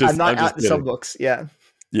not out to sell books. Yeah.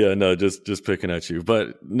 Yeah. No, just picking at you,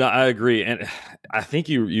 but no, I agree. And I think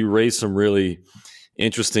you raised some really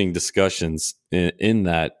interesting discussions in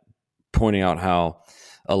that, pointing out how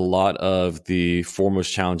a lot of the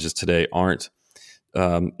foremost challenges today aren't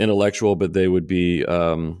intellectual, but they would be,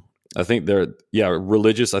 I think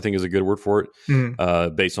religious, I think is a good word for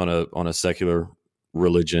it, based on a secular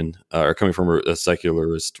religion, or coming from a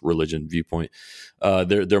secularist religion viewpoint.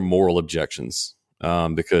 They're moral objections,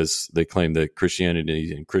 because they claim that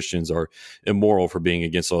Christianity and Christians are immoral for being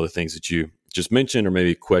against all the things that you just mentioned, or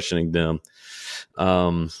maybe questioning them.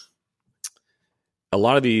 A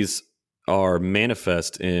lot of these are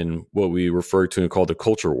manifest in what we refer to and call the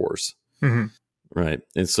culture wars. Mm-hmm. Right.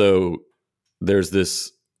 And so there's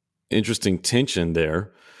this interesting tension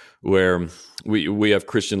there where we have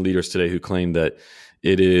Christian leaders today who claim that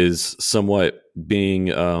it is somewhat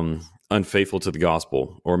being unfaithful to the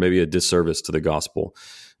gospel, or maybe a disservice to the gospel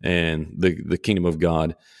and the kingdom of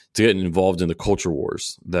God, to get involved in the culture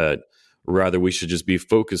wars, that rather we should just be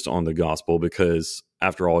focused on the gospel, because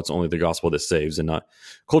after all, it's only the gospel that saves and not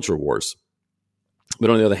culture wars. But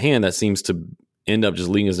on the other hand, that seems to end up just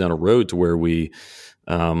leading us down a road to where we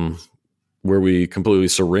completely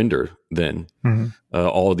surrender then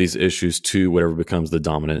all of these issues to whatever becomes the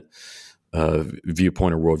dominant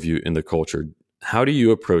viewpoint or worldview in the culture. How do you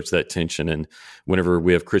approach that tension? And whenever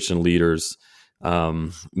we have Christian leaders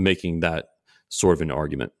making that sort of an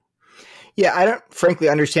argument? Yeah, I don't frankly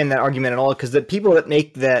understand that argument at all, because the people that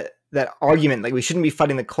make that argument, like we shouldn't be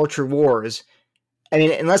fighting the culture wars, I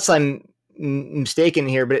mean, unless I'm mistaken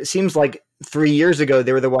here, but it seems like 3 years ago,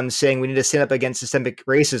 they were the ones saying we need to stand up against systemic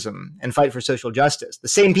racism and fight for social justice. The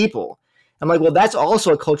same people. I'm like, well, that's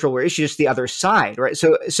also a cultural war issue, just the other side, right?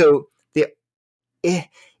 So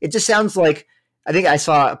it just sounds like, I think I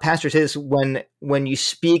saw a pastor say this, when you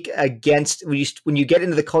speak against, when you get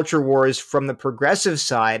into the culture wars from the progressive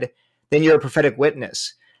side, then you're a prophetic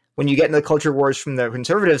witness. When you get into the culture wars from the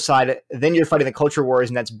conservative side, then you're fighting the culture wars,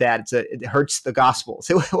 and that's bad. It hurts the gospel.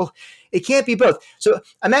 So, well, it can't be both. So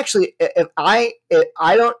I'm actually, I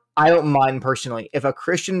don't mind personally if a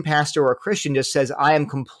Christian pastor or a Christian just says, I am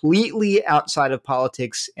completely outside of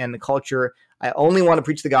politics and the culture. I only want to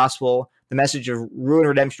preach the gospel, the message of ruin,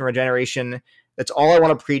 redemption, regeneration. That's all I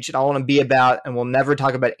want to preach and all I want to be about, and we'll never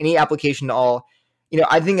talk about any application to all.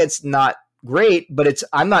 I think it's not great, but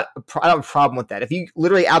I don't have a problem with that. If you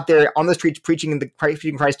literally out there on the streets preaching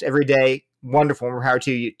Christ every day, wonderful, more power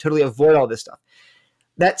to you. You totally avoid all this stuff.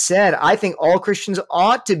 That said, I think all Christians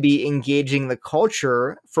ought to be engaging the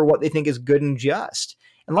culture for what they think is good and just.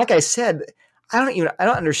 And like I said, I don't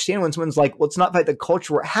understand when someone's like, well, it's not like the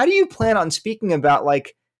culture. How do you plan on speaking about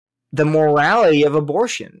like the morality of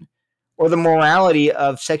abortion or the morality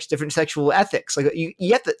of different sexual ethics? Like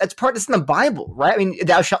you have to, that's in the Bible, right? I mean,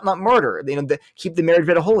 thou shalt not murder, keep the marriage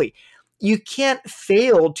bed holy. You can't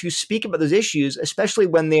fail to speak about those issues, especially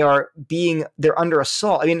when they're under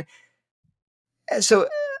assault. I mean, so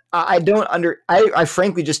I don't I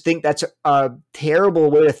frankly just think that's a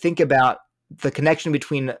terrible way to think about the connection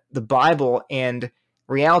between the Bible and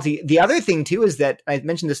reality. The other thing too is that I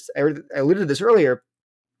mentioned this, I alluded to this earlier.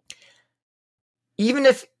 Even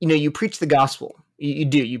if you preach the gospel,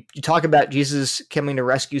 you talk about Jesus coming to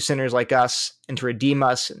rescue sinners like us and to redeem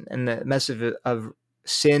us, and the message of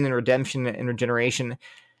sin and redemption and regeneration.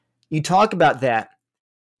 You talk about that,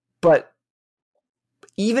 but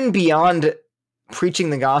even beyond preaching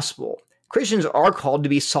the gospel, Christians are called to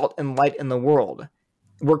be salt and light in the world.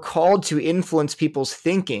 We're called to influence people's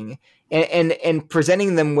thinking and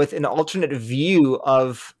presenting them with an alternate view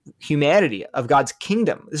of humanity, of God's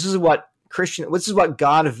kingdom. This is what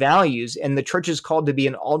God values, and the church is called to be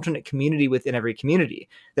an alternate community within every community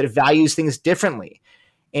that values things differently.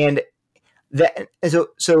 And so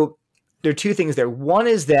there are two things there. One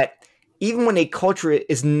is that even when a culture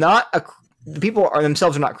is not the people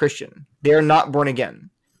themselves are not Christian, they are not born again.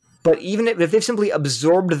 But even if they've simply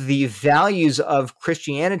absorbed the values of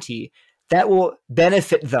Christianity, that will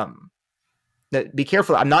benefit them. Be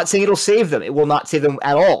careful. I'm not saying it'll save them. It will not save them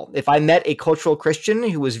at all. If I met a cultural Christian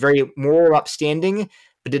who was very moral, upstanding,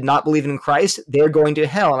 but did not believe in Christ, they're going to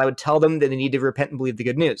hell. And I would tell them that they need to repent and believe the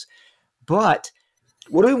good news. But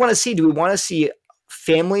what do we want to see? Do we want to see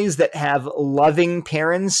families that have loving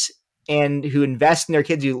parents and who invest in their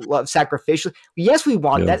kids, who love sacrificially? Yes, we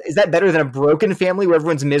want that. Is that better than a broken family where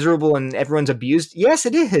everyone's miserable and everyone's abused? Yes,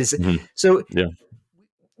 it is. Mm-hmm. So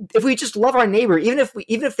if we just love our neighbor, even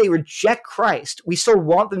if they reject Christ, we still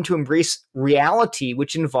want them to embrace reality,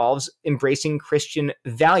 which involves embracing Christian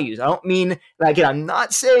values. I don't mean, again, I'm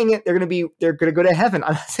not saying it. They're going to go to heaven.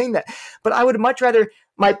 I'm not saying that, but I would much rather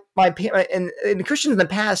my and Christians in the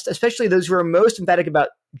past, especially those who are most emphatic about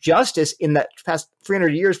justice in the past 300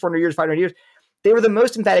 years, 400 years, 500 years, they were the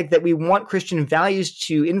most emphatic that we want Christian values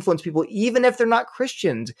to influence people, even if they're not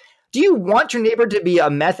Christians. Do you want your neighbor to be a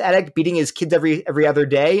meth addict beating his kids every other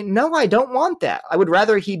day? No, I don't want that. I'd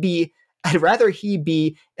rather he be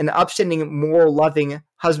an upstanding, moral, loving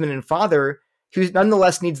husband and father who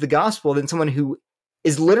nonetheless needs the gospel than someone who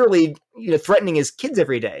is literally threatening his kids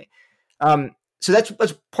every day. So that's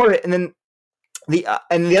part of it. And then the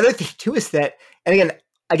other thing too is that, and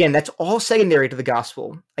again, that's all secondary to the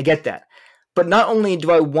gospel. I get that, but not only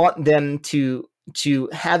do I want them to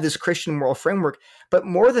have this Christian moral framework, but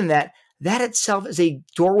more than that, that itself is a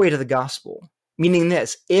doorway to the gospel. Meaning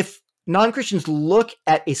this: if non-Christians look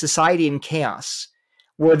at a society in chaos,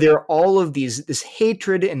 where there are all of this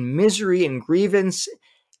hatred and misery and grievance,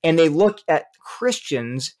 and they look at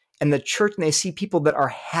Christians and the church and they see people that are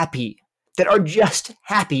happy, that are just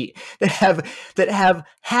happy, that have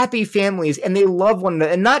happy families, and they love one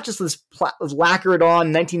another, and not just this lacquered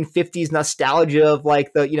on 1950s nostalgia of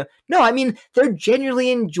no, I mean, they're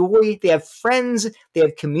genuinely enjoy. They have friends, they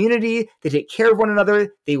have community, they take care of one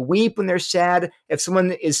another, they weep when they're sad. If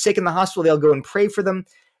someone is sick in the hospital, they'll go and pray for them.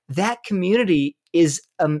 That community is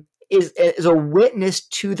a witness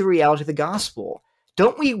to the reality of the gospel.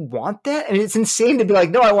 Don't we want that? I mean, it's insane to be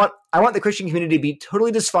like, no, I want the Christian community to be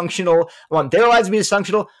totally dysfunctional. I want their lives to be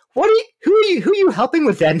dysfunctional. Who are you helping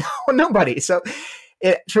with that? No, nobody. So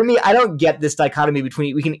for me, I don't get this dichotomy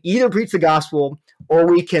between, we can either preach the gospel or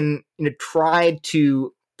we can try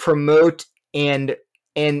to promote and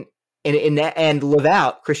live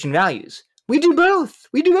out Christian values. We do both.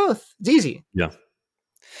 It's easy.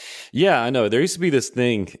 Yeah, I know. There used to be this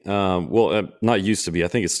thing, not used to be, I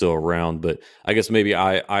think it's still around, but I guess maybe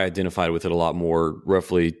I identified with it a lot more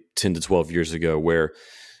roughly 10 to 12 years ago, where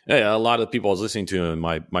a lot of people I was listening to, and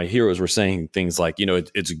my heroes were saying things like,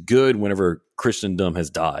 it's good whenever Christendom has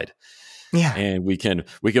died. Yeah. And we can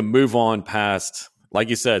move on past, like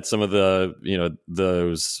you said, some of the,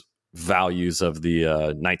 those values of the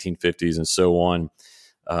 1950s and so on,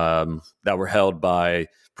 that were held by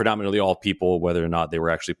predominantly all people, whether or not they were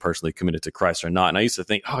actually personally committed to Christ or not. And I used to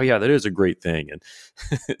think, oh yeah, that is a great thing,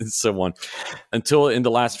 and so on, until in the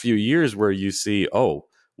last few years where you see, oh,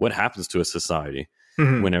 what happens to a society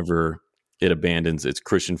whenever it abandons its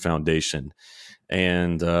Christian foundation.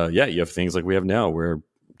 And you have things like we have now where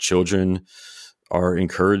children are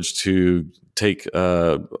encouraged to take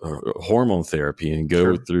hormone therapy and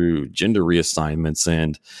go through gender reassignments,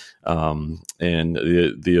 and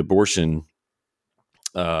the abortion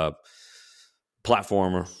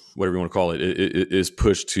platform, or whatever you want to call it, is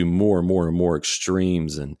pushed to more and more and more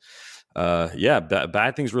extremes. And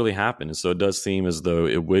bad things really happen. And so it does seem as though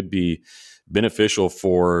it would be beneficial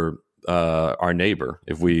for our neighbor,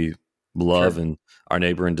 if we love and our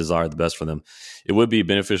neighbor and desire the best for them. It would be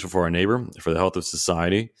beneficial for our neighbor, for the health of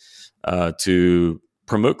society, to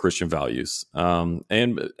promote Christian values.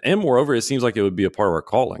 And moreover, it seems like it would be a part of our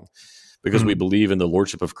calling because we believe in the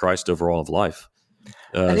lordship of Christ over all of life.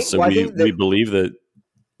 We believe that.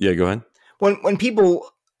 Yeah, go ahead. When people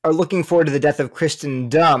are looking forward to the death of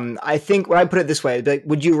Christendom, I think when I put it this way, like,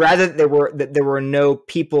 would you rather that there were no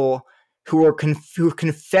people who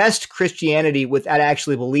confessed Christianity without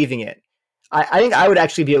actually believing it? I think I would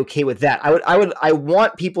actually be okay with that. I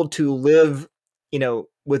want people to live,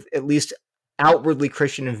 with at least outwardly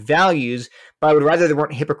Christian values, but I would rather there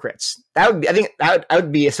weren't hypocrites. I think that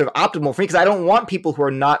would be a sort of optimal for me, because I don't want people who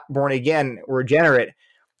are not born again or regenerate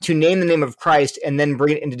to name the name of Christ and then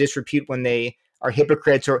bring it into disrepute when they are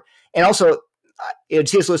hypocrites. And also,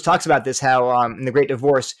 C.S. Lewis talks about this, how in The Great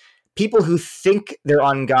Divorce, people who think they're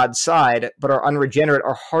on God's side but are unregenerate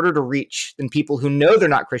are harder to reach than people who know they're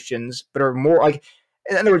not Christians but are more like.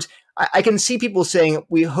 In other words, I can see people saying,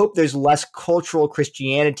 we hope there's less cultural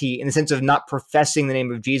Christianity in the sense of not professing the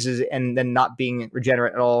name of Jesus and then not being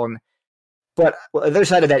regenerate at all. But the other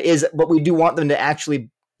side of that is, but we do want them to actually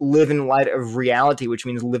live in light of reality, which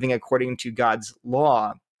means living according to God's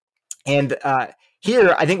law. And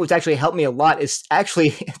here, I think what's actually helped me a lot is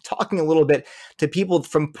actually talking a little bit to people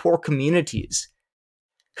from poor communities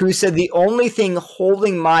who said the only thing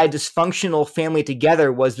holding my dysfunctional family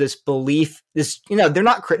together was this belief, they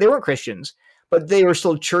weren't Christians, but they were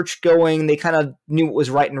still church going. They kind of knew what was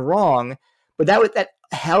right and wrong, but that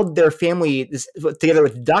held their family together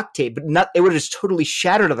with duct tape, but it would have just totally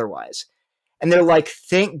shattered otherwise. And they're like,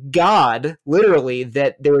 thank God, literally,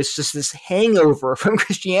 that there was just this hangover from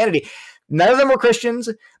Christianity. None of them were Christians,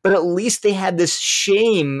 but at least they had this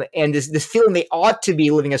shame and this feeling they ought to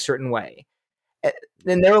be living a certain way.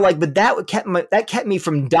 And they were like, but that kept me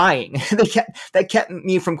from dying. that kept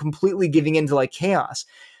me from completely giving into like chaos.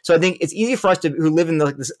 So I think it's easy for us who live in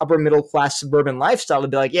this upper middle class suburban lifestyle to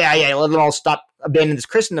be like, yeah, let them all stop abandoning this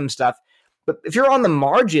Christendom stuff. But if you're on the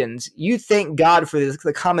margins, you thank God for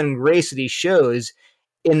the common grace that he shows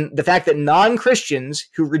in the fact that non-Christians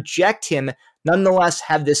who reject him nonetheless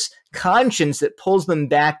have this conscience that pulls them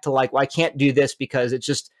back to like, well, I can't do this because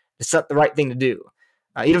it's not the right thing to do.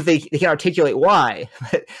 Even if they can't articulate why.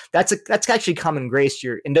 But that's actually common grace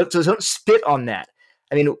here. And don't spit on that.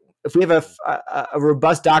 I mean, if we have a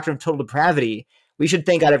robust doctrine of total depravity, we should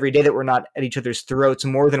thank God every day that we're not at each other's throats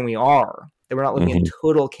more than we are, that we're not living in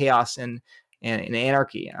total chaos and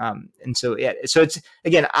anarchy. And so, yeah, so it's,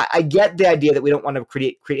 again, I get the idea that we don't want to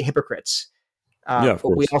create hypocrites.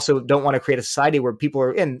 But we also don't want to create a society where people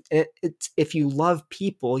are in. If you love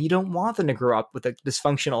people, you don't want them to grow up with a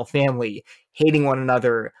dysfunctional family, hating one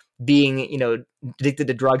another, being addicted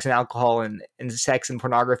to drugs and alcohol and sex and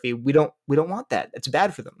pornography. We don't want that. It's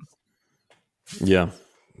bad for them. Yeah,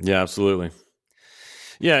 absolutely.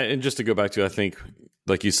 Yeah, and just to go back to, I think,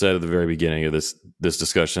 like you said at the very beginning of this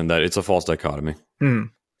discussion, that it's a false dichotomy.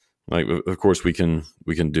 Like, of course, we can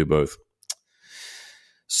do both.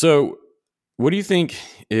 So, what do you think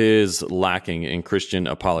is lacking in Christian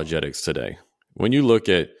apologetics today? When you look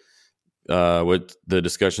at what the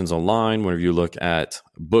discussions online, whenever you look at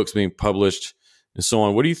books being published and so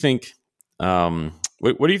on, what do you think?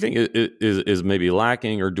 What do you think is maybe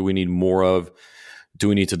lacking, or do we need more of? Do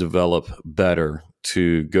we need to develop better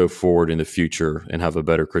to go forward in the future and have a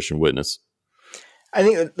better Christian witness? I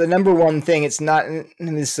think the number one thing, it's not, and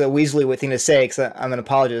this is a Weasley thing to say because I'm an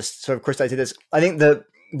apologist, so of course I say this. I think the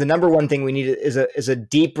number one thing we need is a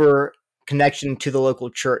deeper connection to the local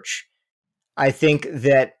church. I think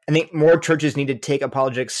more churches need to take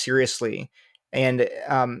apologetics seriously, and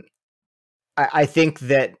I think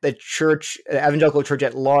that the evangelical church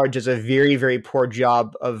at large, does a very, very poor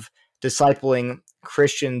job of discipling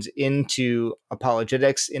Christians into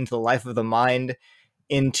apologetics, into the life of the mind,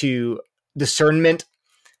 into discernment.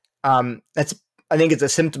 I think it's a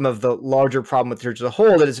symptom of the larger problem with the church as a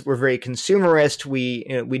whole, that is we're very consumerist. We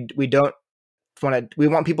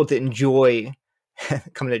want people to enjoy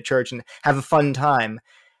coming to church and have a fun time,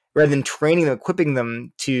 rather than training them, equipping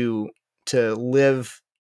them to live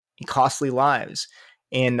costly lives.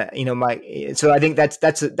 And so I think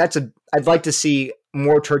I'd like to see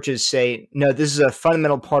more churches say, no, this is a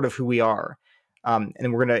fundamental part of who we are, and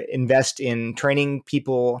we're going to invest in training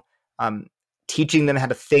people, teaching them how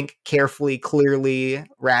to think carefully, clearly,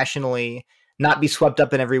 rationally, not be swept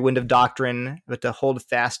up in every wind of doctrine, but to hold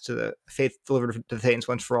fast to the faith delivered to the saints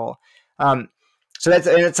once for all. So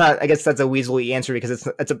it's not, I guess that's a Weasley answer, because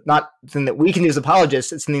it's not something that we can do as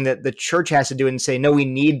apologists. It's something that the church has to do and say, no, we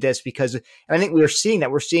need this, because, and I think we're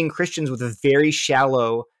seeing Christians with a very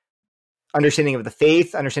shallow understanding of the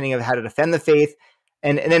faith, understanding of how to defend the faith,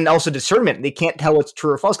 and then also discernment. They can't tell what's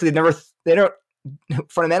true or false because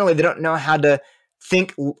fundamentally they don't know how to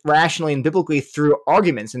think rationally and biblically through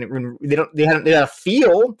arguments, and they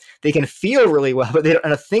can feel really well, but they don't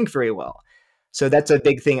know how to think very well. So that's a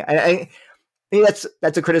big thing. I think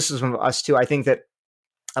that's a criticism of us too. I think that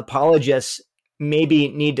apologists maybe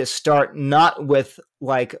need to start not with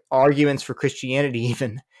like arguments for Christianity.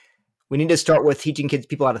 Even we need to start with teaching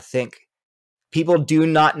people how to think. People do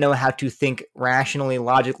not know how to think rationally,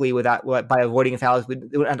 logically, by avoiding fallacies. We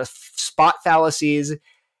don't know how to spot fallacies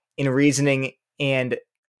in reasoning, and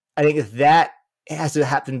I think that has to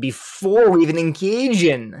happen before we even engage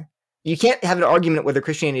in. You can't have an argument whether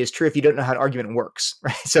Christianity is true if you don't know how an argument works,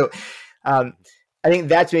 right? So I think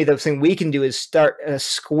that's maybe the thing we can do is start at a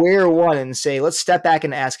square one and say, let's step back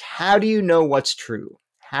and ask, how do you know what's true?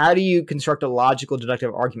 How do you construct a logical,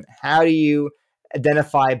 deductive argument? How do you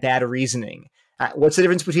identify bad reasoning? What's the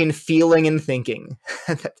difference between feeling and thinking?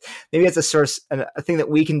 Maybe that's a thing that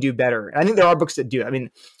we can do better. And I think there are books that do. I mean,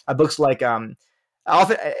 books like the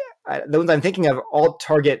ones I'm thinking of all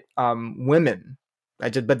target women.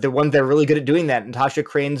 But the ones that are really good at doing that, Natasha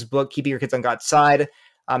Crane's book, Keeping Your Kids on God's Side,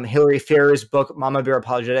 Hillary Farrer's book, Mama Bear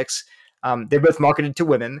Apologetics, they're both marketed to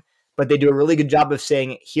women, but they do a really good job of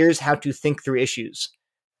saying, here's how to think through issues.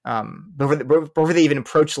 Before they even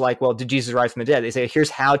approach like, well, did Jesus rise from the dead? They say, here's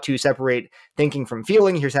how to separate thinking from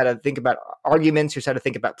feeling. Here's how to think about arguments. Here's how to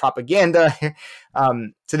think about propaganda.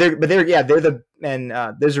 Those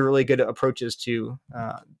are really good approaches to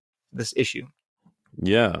this issue.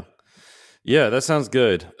 Yeah, that sounds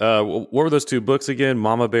good. What were those two books again?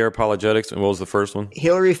 Mama Bear Apologetics, and what was the first one?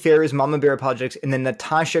 Hillary Farrer's Mama Bear Apologetics, and then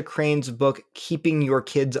Natasha Crane's book, Keeping Your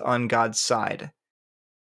Kids on God's Side.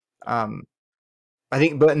 I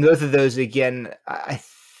think, but in both of those, again, I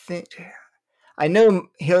know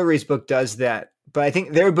Hillary's book does that, but I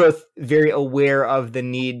think they're both very aware of the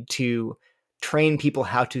need to train people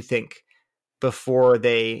how to think before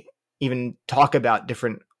they even talk about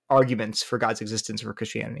different arguments for God's existence or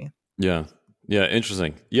Christianity. Yeah,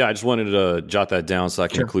 interesting. Yeah, I just wanted to jot that down so I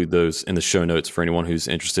can include those in the show notes for anyone who's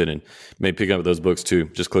interested in maybe picking up those books too.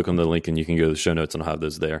 Just click on the link and you can go to the show notes and I'll have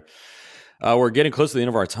those there. We're getting close to the end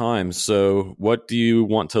of our time, so what do you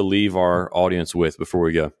want to leave our audience with before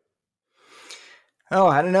we go? Oh,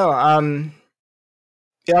 I don't know.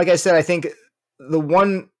 Like I said, I think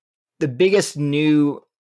the biggest new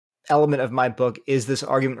element of my book is this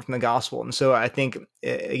argument from the gospel. And so I think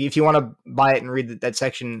if you want to buy it and read that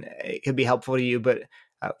section, it could be helpful to you. But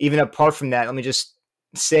even apart from that, let me just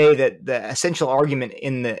say that the essential argument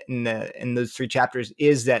in those 3 chapters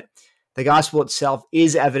is that the gospel itself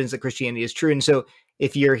is evidence that Christianity is true. And so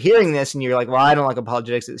if you're hearing this and you're like, well, I don't like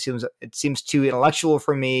apologetics, it seems too intellectual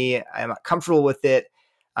for me, I'm not comfortable with it,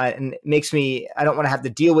 and it makes me, I don't want to have to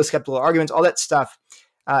deal with skeptical arguments, all that stuff,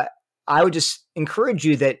 I would just encourage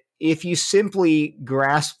you that if you simply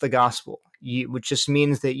grasp the gospel, which just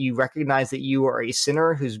means that you recognize that you are a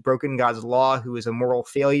sinner who's broken God's law, who is a moral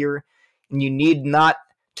failure, and you need not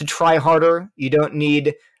to try harder, you don't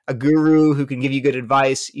need a guru who can give you good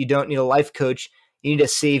advice. You don't need a life coach. You need a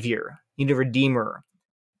savior. You need a redeemer.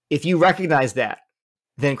 If you recognize that,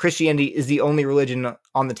 then Christianity is the only religion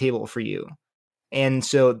on the table for you. And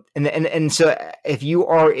so, and so, if you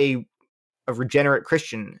are a regenerate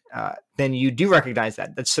Christian, then you do recognize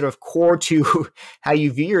that. That's sort of core to how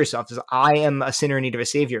you view yourself. Is I am a sinner in need of a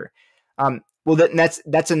savior. Well,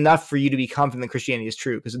 that's enough for you to be confident that Christianity is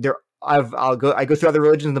true. Because I go through other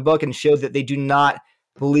religions in the book and show that they do not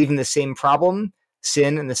believe in the same problem,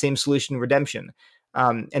 sin, and the same solution, redemption.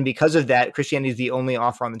 And because of that, Christianity is the only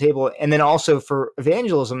offer on the table. And then also for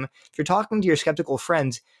evangelism, if you're talking to your skeptical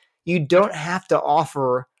friends, you don't have to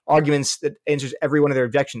offer arguments that answers every one of their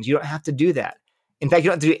objections. You don't have to do that. In fact, you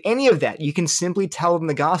don't have to do any of that. You can simply tell them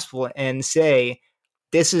the gospel and say,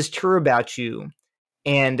 this is true about you.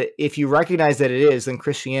 And if you recognize that it is, then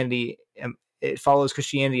Christianity, it follows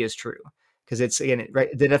Christianity as true. Because it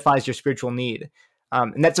identifies your spiritual need.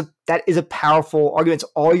 And that is a powerful argument.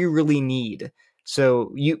 It's all you really need.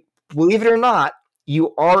 So you believe it or not,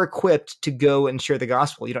 you are equipped to go and share the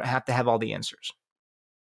gospel. You don't have to have all the answers.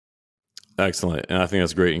 Excellent. And I think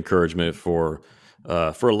that's great encouragement for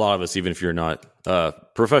a lot of us, even if you're not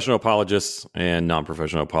professional apologists and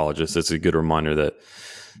non-professional apologists. It's a good reminder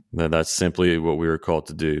that's simply what we were called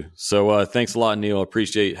to do. So thanks a lot, Neil.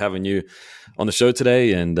 Appreciate having you on the show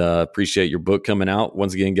today, and appreciate your book coming out.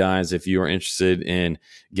 Once again, guys, if you are interested in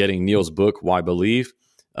getting Neil's book, Why Believe,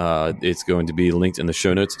 it's going to be linked in the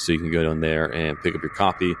show notes, so you can go down there and pick up your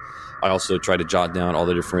copy. I also try to jot down all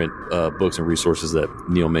the different books and resources that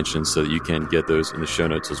Neil mentioned so that you can get those in the show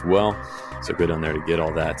notes as well. So go down there to get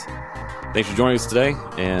all that. Thanks for joining us today,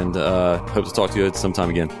 and hope to talk to you sometime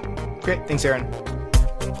again. Great. Thanks, Aaron.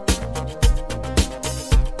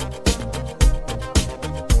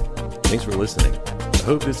 Thanks for listening. I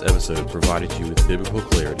hope this episode provided you with biblical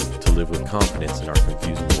clarity to live with confidence in our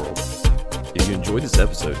confusing world. If you enjoyed this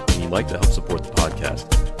episode and you'd like to help support the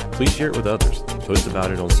podcast, please share it with others, post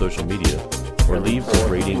about it on social media, or leave a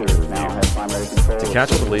rating and review. To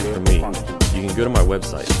catch all the latest from me, you can go to my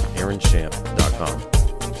website, aaronchamp.com.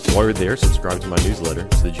 While you're there, subscribe to my newsletter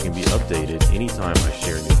so that you can be updated anytime I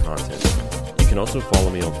share new content. You can also follow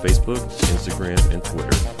me on Facebook, Instagram, and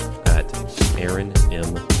Twitter at Aaron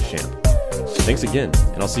M. Champ. Thanks again,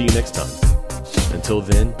 and I'll see you next time. Until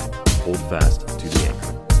then, hold fast to the